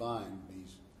seem to find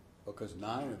these, because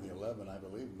 9 of the 11, I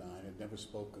believe 9, had never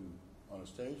spoken on a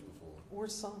stage before. Or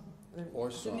sung.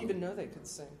 Or sung. Didn't even know they could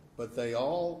sing. But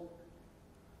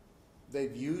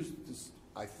they've used this,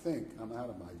 I think, I'm out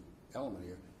of my element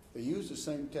here, they use the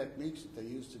same techniques that they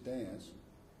use to dance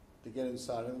to get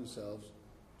inside of themselves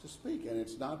to speak. And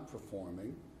it's not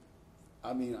performing.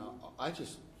 I mean, I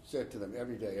just said to them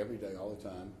every day, all the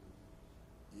time,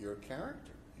 you're a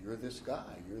character. You're this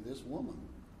guy. You're this woman.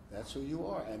 That's who you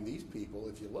are. And these people,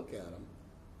 if you look at them,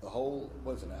 the whole,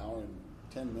 an hour and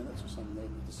 10 minutes or something,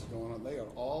 this is going on, they are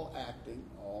all acting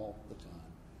all the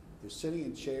time. They're sitting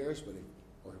in chairs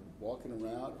or walking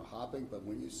around or hopping, but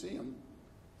when you see them,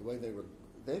 the way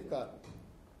they've got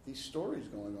these stories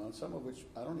going on, some of which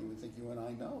I don't even think you and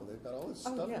I know. They've got all this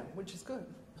stuff. Oh, yeah, which is good.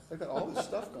 They've got all this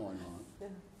stuff going on. Yeah.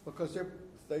 Because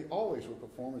they always were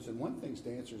performers, and one thing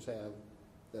dancers have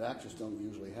that actors don't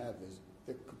usually have is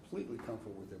they're completely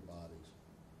comfortable with their bodies.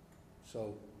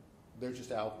 So they're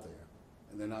just out there,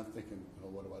 and they're not thinking,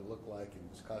 what do I look like, and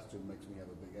this costume makes me have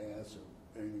a big ass, or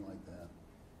anything like that.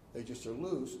 They just are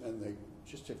loose, and they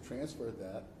just have transferred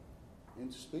that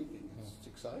into speaking. It's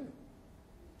exciting.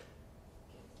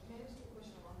 Can I ask you a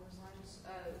question along those lines?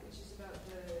 It's just about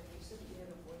you said that you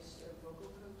had a vocal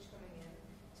coach coming in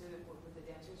to work with the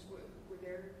dancers.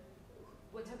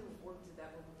 What type of work did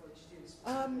that vocal coach do?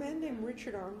 A man named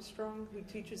Richard Armstrong, who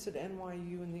teaches at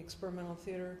NYU in the experimental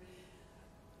theater.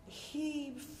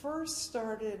 He first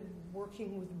started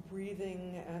working with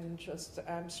breathing and just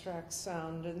abstract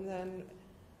sound, and then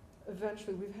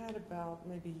eventually we've had about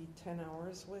maybe 10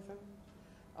 hours with him.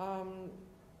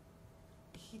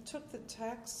 He took the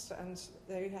text, and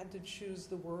they had to choose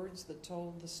the words that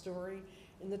told the story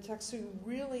in the text. So he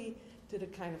really did a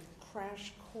kind of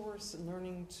crash course in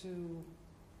learning to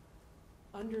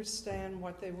understand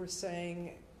what they were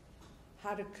saying,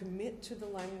 how to commit to the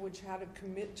language, how to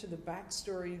commit to the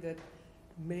backstory that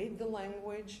made the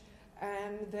language,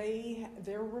 and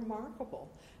they're remarkable.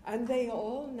 And they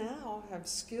all now have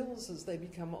skills as they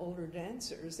become older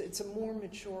dancers. It's a more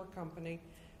mature company,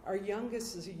 Our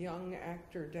youngest is a young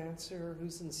actor, dancer,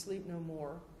 who's in Sleep No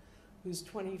More, who's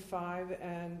 25,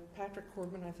 and Patrick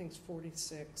Corbin, I think, is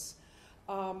 46.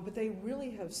 But they really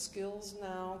have skills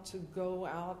now to go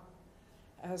out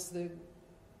as the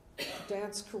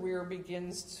dance career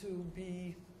begins to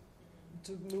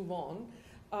move on.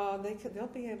 They'll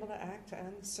be able to act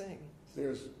and sing.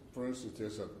 For instance,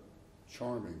 there's a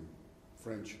charming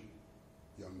French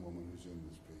young woman who's in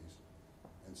this piece,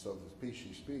 and so the piece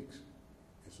she speaks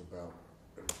is about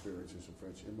her experience as a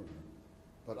French immigrant.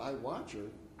 But I watch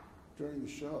her during the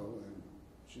show, and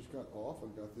she's got off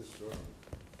and got this sort of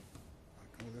like,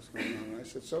 oh, this going on. And I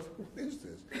said, Sophie, what is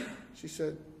this? She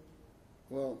said,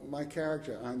 well, my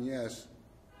character, Agnes,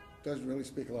 doesn't really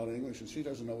speak a lot of English, and she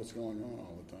doesn't know what's going on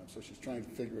all the time, so she's trying to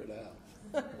figure it out.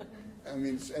 I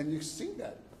mean, and you see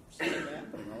that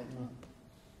happening all the time.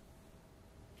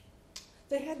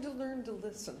 They had to learn to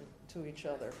listen to each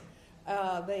other.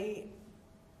 That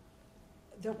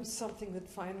was something that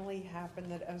finally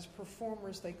happened, that as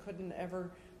performers they couldn't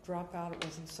ever drop out. It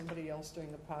wasn't somebody else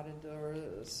doing the pas de deux or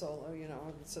a solo,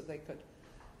 so they could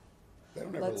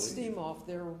let steam off.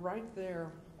 They're right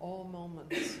there all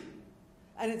moments.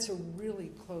 And it's a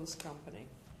really close company.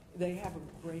 They have a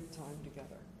great time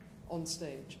together on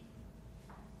stage,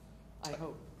 I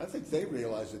hope. I think they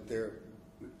realize that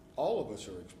all of us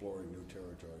are exploring new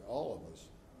territory, all of us.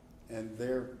 And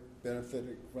they're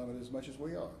benefiting from it as much as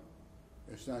we are.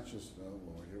 It's not just, oh,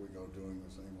 Lord, here we go doing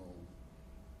the same old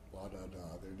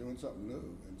la-da-da. They're doing something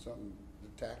new and something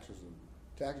that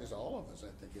taxes all of us, I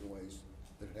think, in ways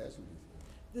that it hasn't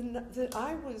before.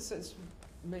 I was, as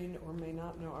may or may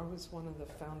not know, I was one of the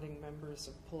founding members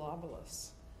of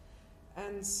Collaborators.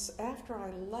 And after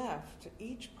I left,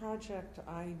 each project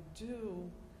I do,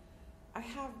 I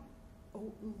have a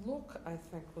look, I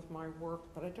think, with my work,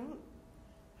 but I don't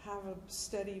have a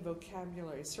steady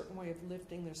vocabulary, a certain way of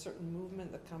lifting, there's a certain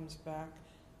movement that comes back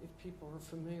if people are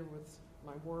familiar with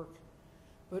my work.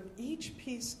 But each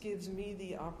piece gives me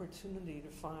the opportunity to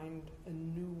find a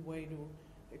new way to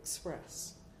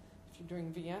express. If you're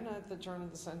doing Vienna at the turn of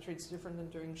the century, it's different than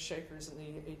doing Shakers in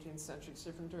the 18th century. It's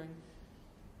different doing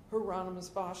Hieronymus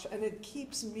Bosch, and it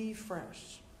keeps me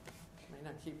fresh. It may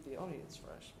not keep the audience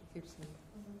fresh, it keeps me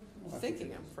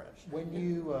thinking I'm fresh. When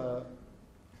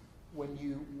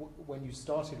you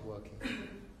started working,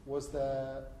 was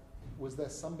there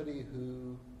somebody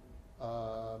who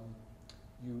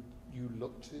you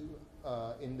looked to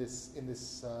in this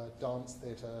dance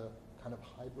theatre kind of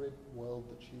hybrid world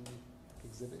that you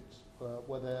exhibit?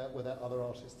 Were there other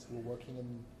artists who were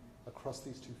working across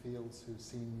these two fields who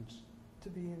seemed to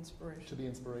be inspirations?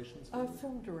 For you?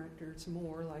 Film directors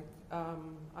more like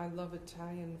I love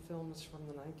Italian films from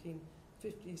the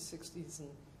 1950s, 60s, and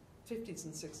 50s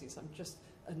and 60s. I'm just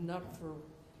a nut for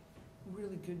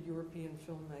really good European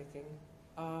filmmaking.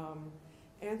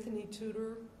 Anthony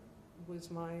Tudor was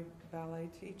my ballet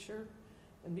teacher,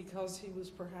 and because he was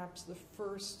perhaps the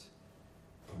first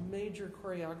major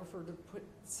choreographer to put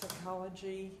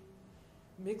psychology,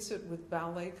 mix it with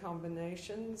ballet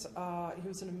combinations, he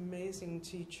was an amazing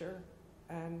teacher,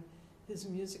 and his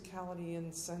musicality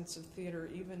and sense of theater,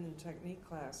 even in technique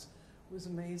class, was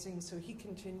amazing, so he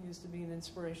continues to be an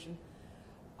inspiration.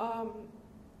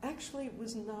 Actually, it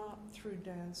was not through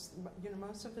dance.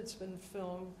 Most of it's been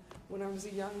film. When I was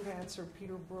a young dancer,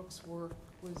 Peter Brook's work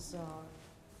was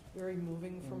very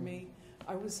moving for me.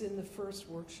 I was in the first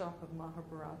workshop of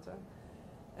Mahabharata,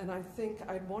 and I think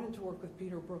I'd wanted to work with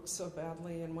Peter Brook so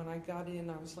badly, and when I got in,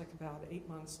 I was like about 8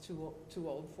 months too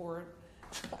old for it.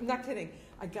 I'm not kidding.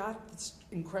 I got this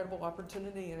incredible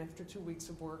opportunity, and after 2 weeks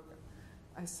of work,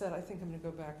 I said, I think I'm going to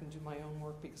go back and do my own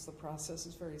work because the process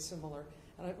is very similar.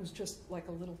 And it was just like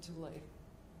a little too late.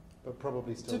 But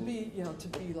probably still... To be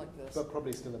like this. But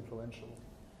probably still influential.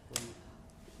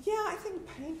 Yeah, I think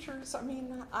painters, I'm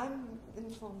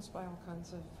influenced by all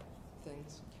kinds of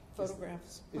things.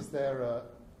 Photographs. Is there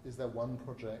one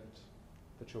project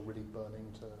that you're really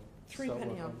burning to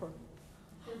Threepenny Opera.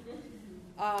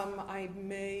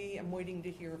 I'm waiting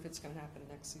to hear if it's going to happen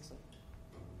next season.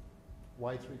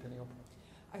 Why Threepenny Opera?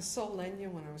 I saw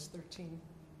Lenya when I was 13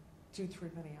 do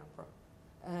Threepenny Opera,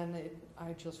 and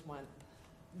I just went.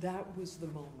 That was the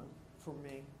moment for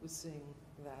me, was seeing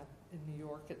that in New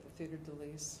York at the Theatre de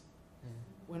Lys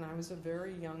when I was a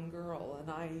very young girl, and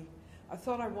I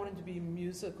thought I wanted to be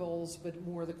musicals, but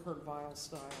more the Kurt Weill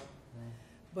style.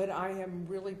 But I am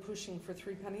really pushing for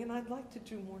Threepenny, and I'd like to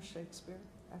do more Shakespeare.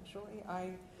 Actually,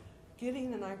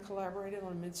 Gideon and I collaborated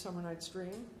on *Midsummer Night's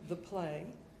Dream*, the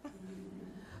play.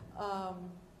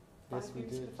 Yes, we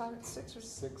did. 6 or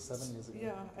 7 years ago.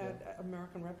 Yeah, at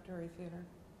American Repertory Theatre.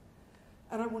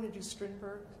 And I want to do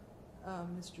Strindberg.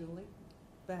 Miss Julie,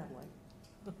 badly.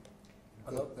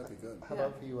 Good, that'd be good. How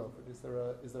about for you, Alfred? Is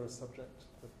there a subject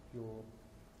that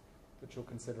you're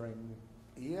considering?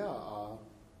 Yeah, a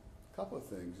couple of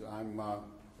things.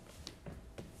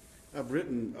 I've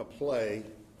written a play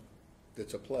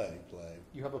that's a play.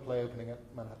 You have a play opening at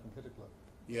Manhattan Theatre Club.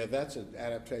 Yeah, that's an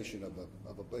adaptation of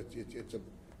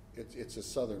it's a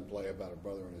Southern play about a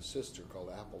brother and a sister called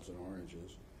Apples and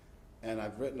Oranges, and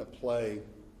I've written a play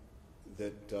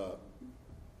that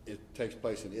it takes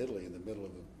place in Italy in the middle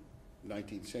of the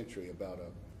 19th century about a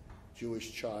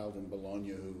Jewish child in Bologna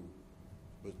who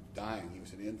was dying. He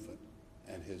was an infant,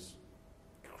 and his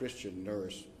Christian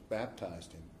nurse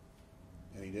baptized him,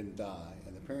 and he didn't die.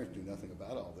 And the parents knew nothing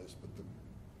about all this, but the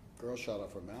girl shot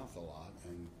off her mouth a lot,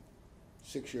 and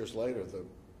 6 years later, the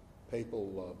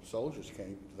papal soldiers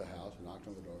came to the house and knocked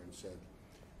on the door and said,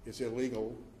 it's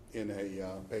illegal in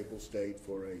a papal state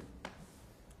for a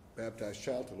baptized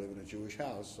child to live in a Jewish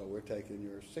house, so we're taking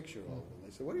your 6-year-old. And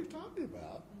they said, what are you talking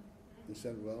about? They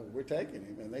said, well, we're taking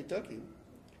him, and they took him.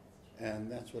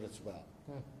 And that's what it's about.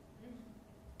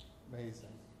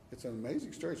 Amazing. It's an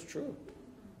amazing story. It's true.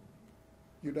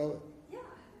 You know it? Yeah, I've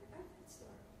heard that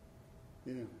story.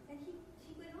 Yeah. And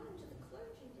he went on to the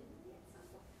clergy, didn't he, at some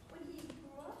point? When he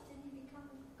grew up, didn't he become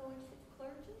going to the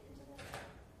clergy? Into the, yeah.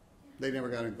 They never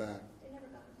got him back. They never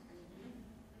got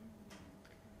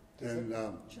him. And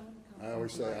I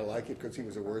always say I like it because he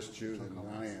was a worse Jew than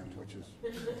I am, which is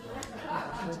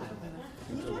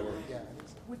Yeah.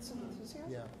 With some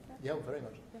enthusiasm? Yeah, very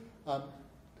much. Are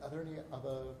there any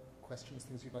other questions,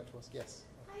 things you'd like to ask? Yes.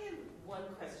 I have one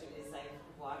question as I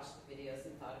watched the videos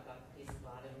and thought about the piece a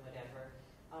lot and whatever.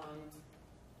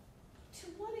 To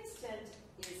what extent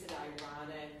is it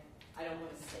ironic? I don't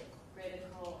want to say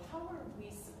critical. How are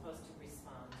we supposed to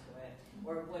respond to it?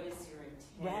 Or what is your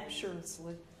intent?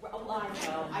 Rapturously. Oh, I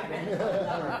know. I read it from the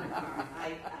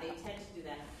I tend to do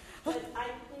that. But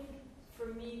I think for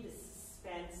me the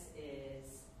suspense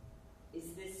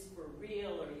is this for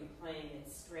real, or are you playing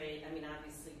it straight? I mean,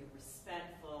 obviously you're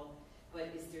respectful, but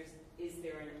is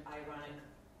there an ironic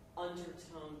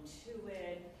undertone to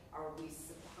it? Are we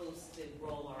supposed to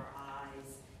roll our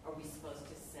eyes? Are we supposed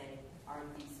to say,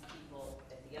 aren't these people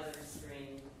at the other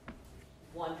extreme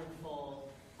wonderful?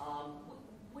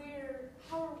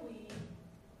 How are we,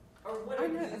 or what are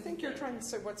I think you're trying to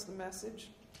say what's the message?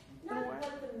 Not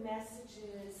what the message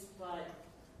is, but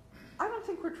I don't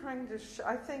think we're trying to.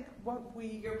 I think what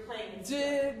we you're playing it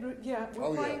did, straight. yeah, we're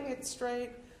Oh, playing yeah. it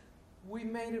straight. We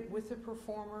made it with the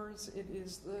performers. It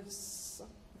is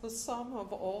the sum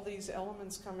of all these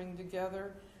elements coming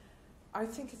together. I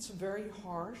think it's very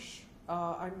harsh.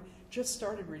 I just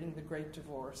started reading The Great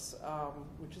Divorce,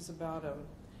 which is about a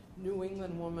New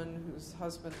England woman whose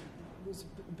husband was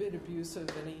a bit abusive,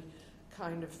 and he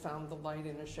kind of found the light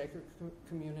in a Shaker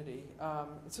community.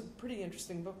 It's a pretty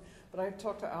interesting book, but I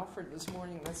talked to Alfred this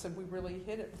morning, and I said we really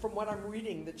hit it. From what I'm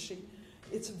reading,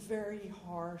 it's a very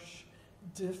harsh,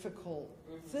 difficult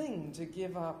thing to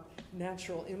give up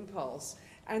natural impulse.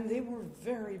 And they were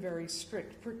very, very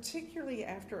strict, particularly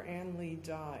after Ann Lee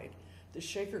died. The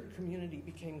Shaker community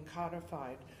became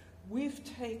codified. We've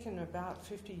taken about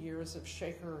 50 years of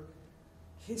Shaker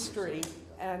history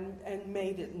and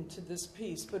made it into this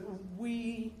piece. But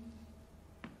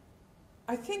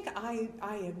I think I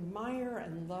admire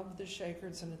and love the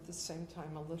Shakers, and at the same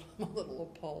time I'm a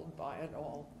little appalled by it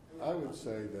all. I would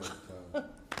say that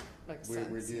we're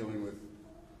Sense. dealing with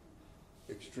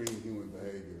extreme human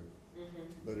behavior,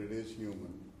 but it is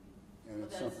human, and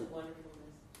it's that's something. a wonderfulness.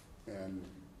 And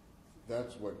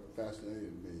that's what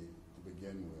fascinated me to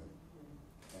begin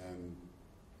with, and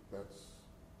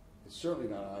it's certainly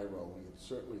not eye rolling. It's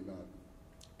certainly not.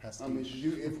 Pastiche. I mean,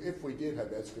 if we did have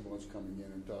Eskimos coming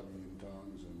in and talking in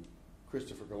tongues and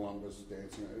Christopher Columbus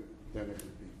dancing, then it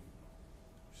would be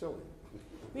silly.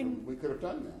 I mean, we could have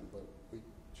done that, but we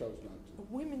chose not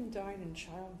to. Women died in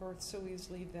childbirth so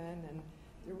easily then, and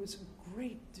there was a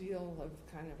great deal of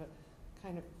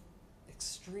kind of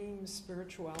extreme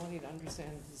spirituality to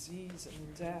understand disease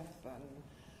and death,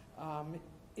 and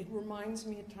it reminds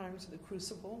me at times of the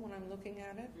Crucible when I'm looking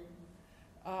at it.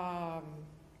 I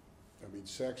mean,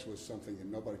 sex was something that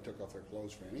nobody took off their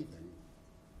clothes for anything,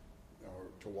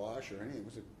 or to wash or anything. It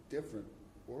was a different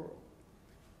world.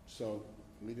 So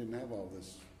we didn't have all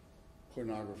this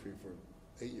pornography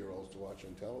for 8-year-olds to watch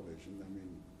on television, I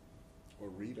mean, or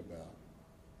read about.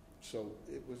 So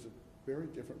it was a very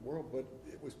different world, but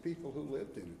it was people who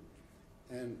lived in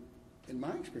it. And in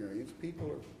my experience, people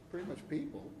are pretty much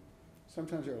people.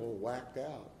 Sometimes they're a little whacked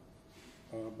out,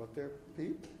 but they're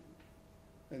people.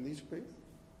 And these are people.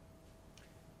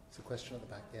 It's a question at the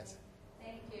back, yes.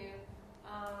 Thank you.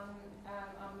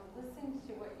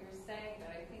 what you're saying, but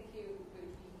I think you would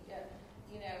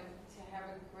be, to have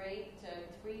a great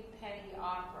three-penny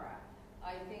opera.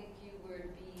 I think you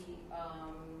would be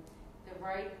the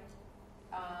right,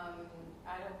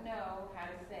 I don't know how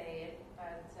to say it,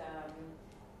 but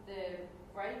the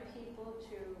right people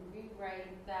to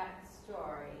rewrite that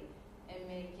story and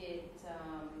make it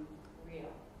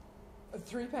real. A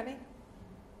three-penny?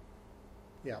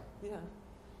 Yeah. Yeah.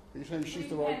 Are you saying she's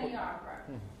the right Three-penny one? opera.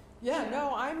 Yeah,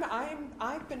 no,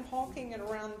 I've been hawking it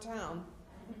around town,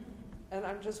 and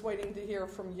I'm just waiting to hear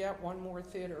from yet one more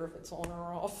theater if it's on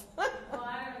or off. Well,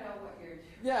 I don't know what you're.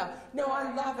 Yeah, no,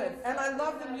 I love it, and I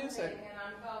love the music. And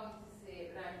I'm going to see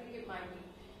it, and I think it might be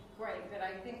great. But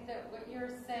I think that what you're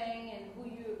saying and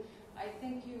who I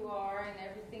think you are, and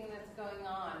everything that's going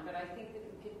on. But I think that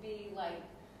it could be like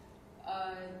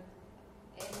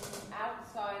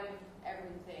outside of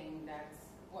everything that's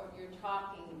what you're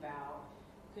talking about.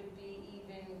 Could be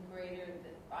even greater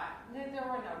than, there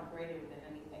are no greater than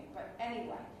anything, but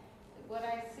anyway, what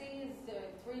I see is the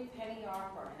three-penny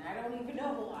opera, and I don't even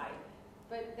know why,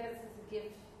 but this is a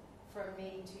gift from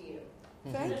me to you.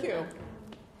 Thank you.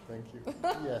 Thank you.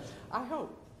 Yes. I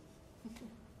hope.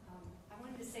 I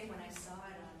wanted to say when I saw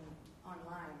it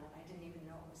online, and I didn't even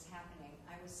know it was happening,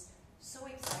 I was so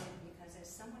excited because as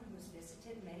someone who's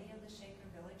visited many of the Shaker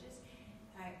villages,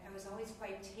 I was always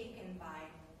quite taken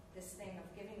by this thing of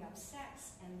giving up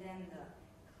sex, and then the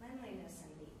cleanliness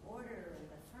and the order and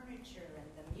the furniture and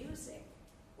the music,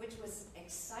 which was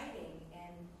exciting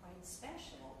and quite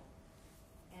special,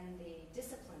 and the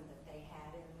discipline that they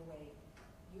had in the way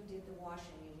you did the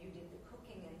washing and you did the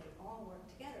cooking, and they all worked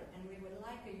together. And we would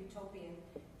like a utopian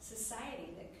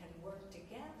society that can work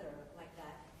together like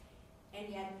that. And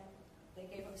yet they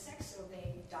gave up sex, so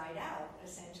they died out,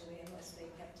 essentially, unless they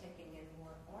kept taking in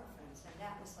more orphans. And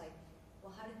that was like,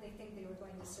 well, how did they think they were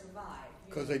going to survive?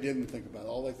 Because they didn't think about it.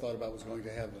 All they thought about was going to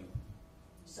heaven.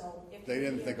 So if They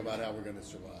didn't think about how we're going to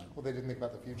survive. Well, they didn't think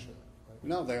about the future. Right?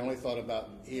 No, they only thought about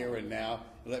here and now.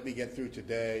 Let me get through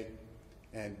today.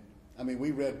 And, I mean, we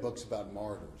read books about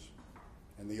martyrs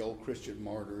and the old Christian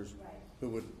martyrs who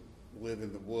would live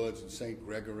in the woods, and St.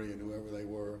 Gregory and whoever they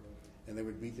were, and they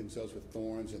would beat themselves with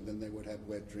thorns, and then they would have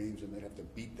wet dreams, and they'd have to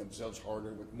beat themselves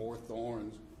harder with more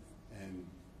thorns and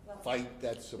fight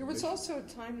that submission. There was also a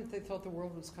time that they thought the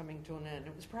world was coming to an end.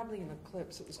 It was probably an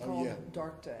eclipse. It was called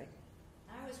Dark Day.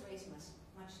 I was raised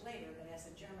much later, but as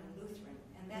a German Lutheran,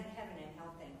 and that heaven and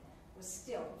hell thing was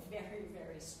still very,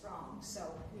 very strong.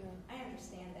 So I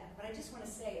understand that. But I just want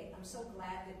to say, I'm so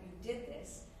glad that you did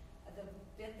this. The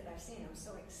bit that I've seen, I'm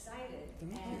so excited.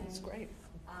 Thank you. It's great.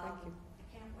 Thank you.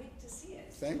 I can't wait to see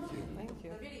it. Thank you. Thank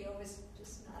you. The video was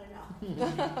just not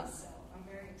enough. So I'm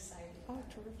very excited. Oh,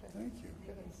 terrific. Thank you.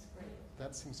 It's great.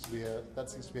 That seems to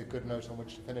be a good note on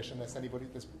which to finish. Unless anybody,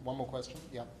 there's one more question.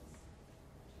 Yeah. It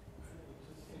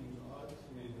just seems odd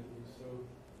to me that we're so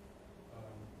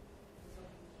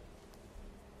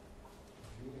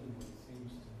viewing what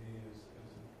seems to me as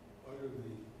an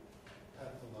utterly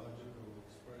pathological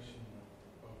expression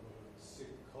of a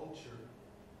sick culture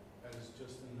as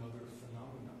just another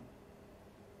phenomenon.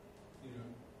 You know,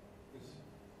 it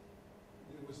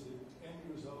was the end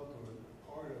result or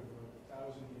part of a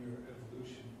 1,000-year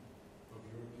evolution of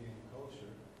European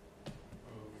culture,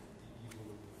 of the evil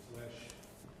of the flesh,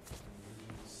 and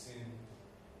original sin,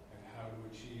 and how to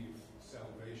achieve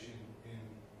salvation in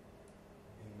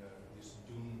this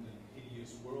doomed and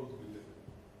hideous world we live in.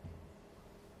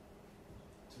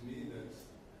 To me, that's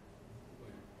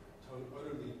like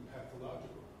utterly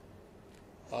pathological.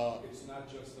 It's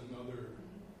not just another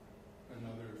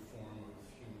form of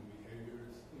human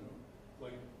behavior. It's,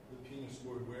 like the penis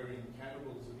word-wearing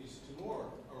cannibals of East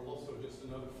Timor are also just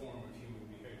another form of human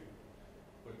behavior.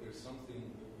 But there's something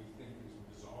that we think is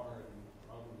bizarre and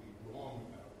probably wrong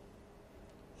about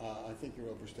it. I think you're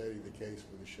overstating the case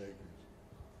for the Shakers.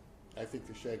 I think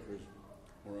the Shakers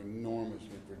were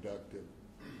enormously productive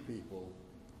people.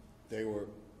 They were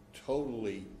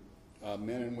totally,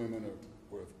 men and women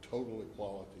were of total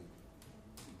equality.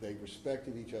 They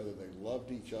respected each other, they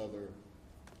loved each other,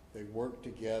 they worked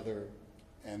together,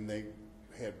 and they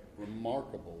had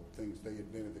remarkable things. They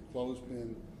invented the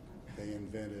clothespin, they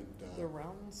invented the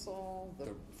round saw,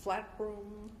 the flat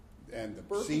broom, and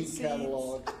the seed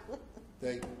catalog.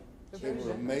 They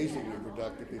were amazingly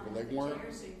productive people.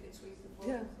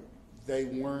 They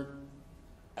weren't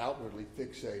outwardly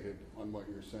fixated on what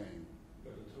you're saying.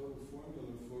 But a total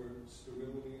formula for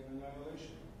sterility and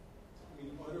annihilation. I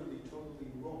mean, utterly,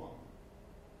 totally wrong.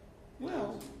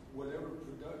 Well, whatever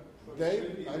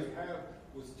productivity they have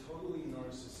was totally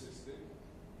narcissistic,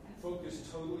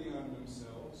 focused totally on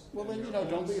themselves. Well, then, their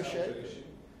don't be a salvation,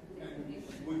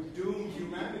 Shaker. would doom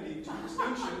humanity to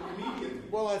extinction immediately.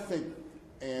 Well, I think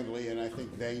Ann Lee and I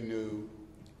think they knew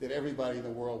that everybody in the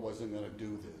world wasn't going to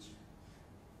do this.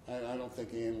 I don't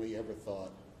think Ann Lee ever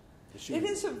thought that she... It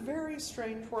is a very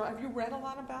strange world. Have you read a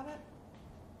lot about it?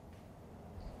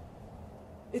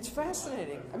 It's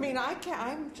fascinating. I mean, I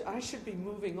should be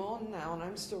moving on now, and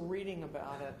I'm still reading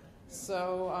about it.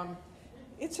 So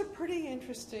it's a pretty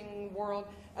interesting world.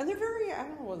 And they're very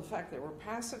admirable of the fact they were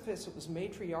pacifists. It was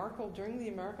matriarchal during the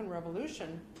American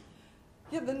Revolution.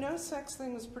 Yeah, the no-sex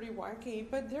thing was pretty wacky,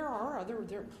 but there are other...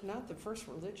 They're not the first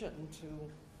religion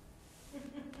to...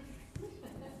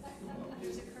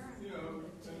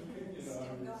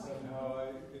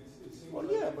 Somehow it seems well,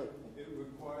 like yeah, but it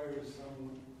requires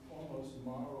some almost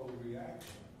moral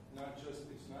reaction. It's not just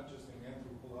an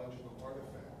anthropological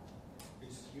artifact.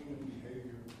 It's human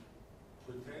behavior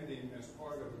pretending as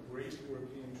part of a great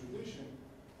European tradition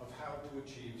of how to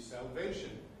achieve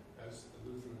salvation, as the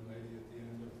Lutheran lady at the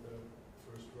end of the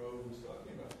first row was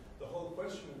talking about. The whole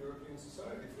question of European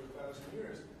society for 1,000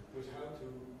 years was how to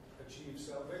achieve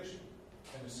salvation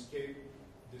and escape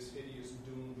this hideous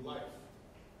doomed life.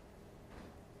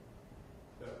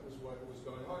 That was what was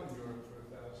going on in Europe for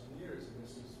 1,000 years, and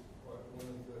this is one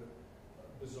of the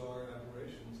bizarre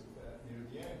aberrations of that near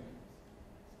the end.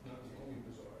 Not the only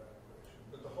bizarre aberration,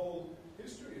 but the whole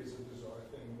history is a bizarre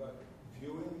thing about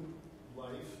viewing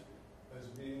life as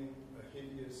being a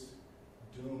hideous,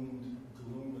 doomed,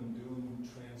 gloom and doom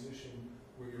transition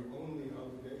where your only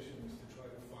obligation is to try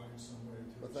to find some way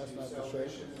to achieve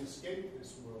salvation and escape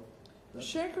this world. The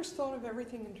Shakers thought of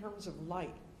everything in terms of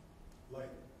light. Light.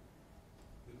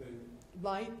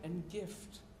 Light and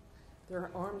gift.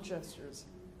 Their arm gestures.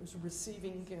 It was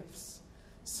receiving gifts.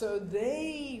 So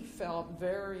they felt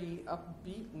very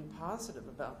upbeat and positive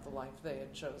about the life they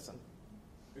had chosen.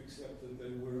 Except that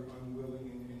they were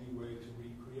unwilling in any way to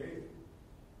recreate it.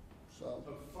 So a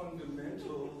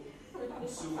fundamental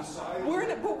suicidal.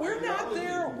 We're not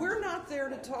there. We're not there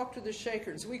to talk to the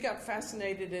Shakers. We got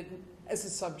fascinated as a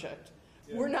subject.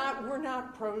 Yeah. We're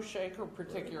not pro Shaker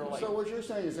particularly. So what you're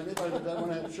saying is anybody that doesn't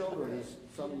want to have children is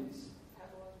some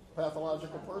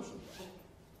pathological person.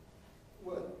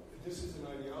 Well, this is an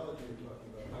ideology we're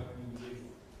talking about, not an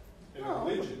individual. And a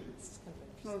religion.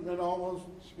 And almost,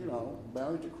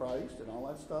 married to Christ and all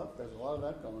that stuff. There's a lot of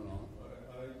that going on.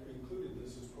 I included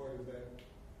this as part of that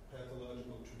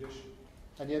pathological tradition.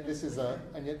 And yet this is a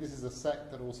sect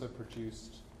that also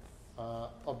produced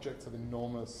objects of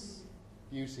enormous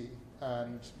beauty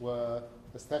and were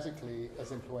aesthetically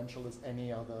as influential as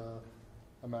any other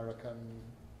American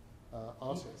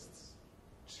artists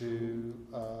to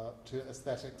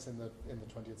aesthetics in the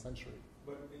 20th century.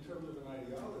 But in terms of an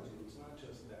ideology, it's not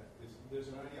just that. There's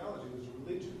an ideology. There's a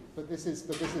religion. But this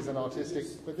is an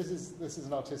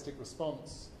artistic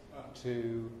response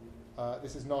to.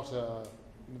 This is not a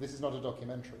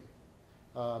documentary.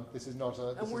 This is not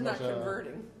a. And we're not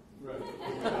converting. Right.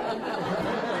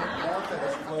 Martha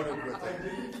has floated with it. I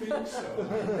didn't think so.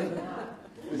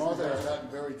 Martha has gotten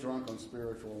very drunk on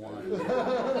spiritual wine.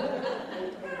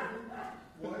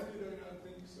 Why did I not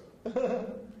think so?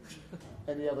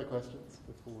 Any other questions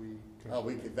before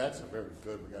we? That's a very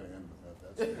good. We got to end with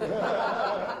that.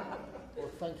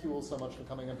 Well, thank you all so much for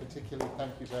coming, and particularly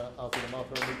thank you to Alfred and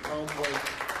Martha. And we can't wait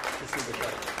to see the show.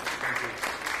 Thank you.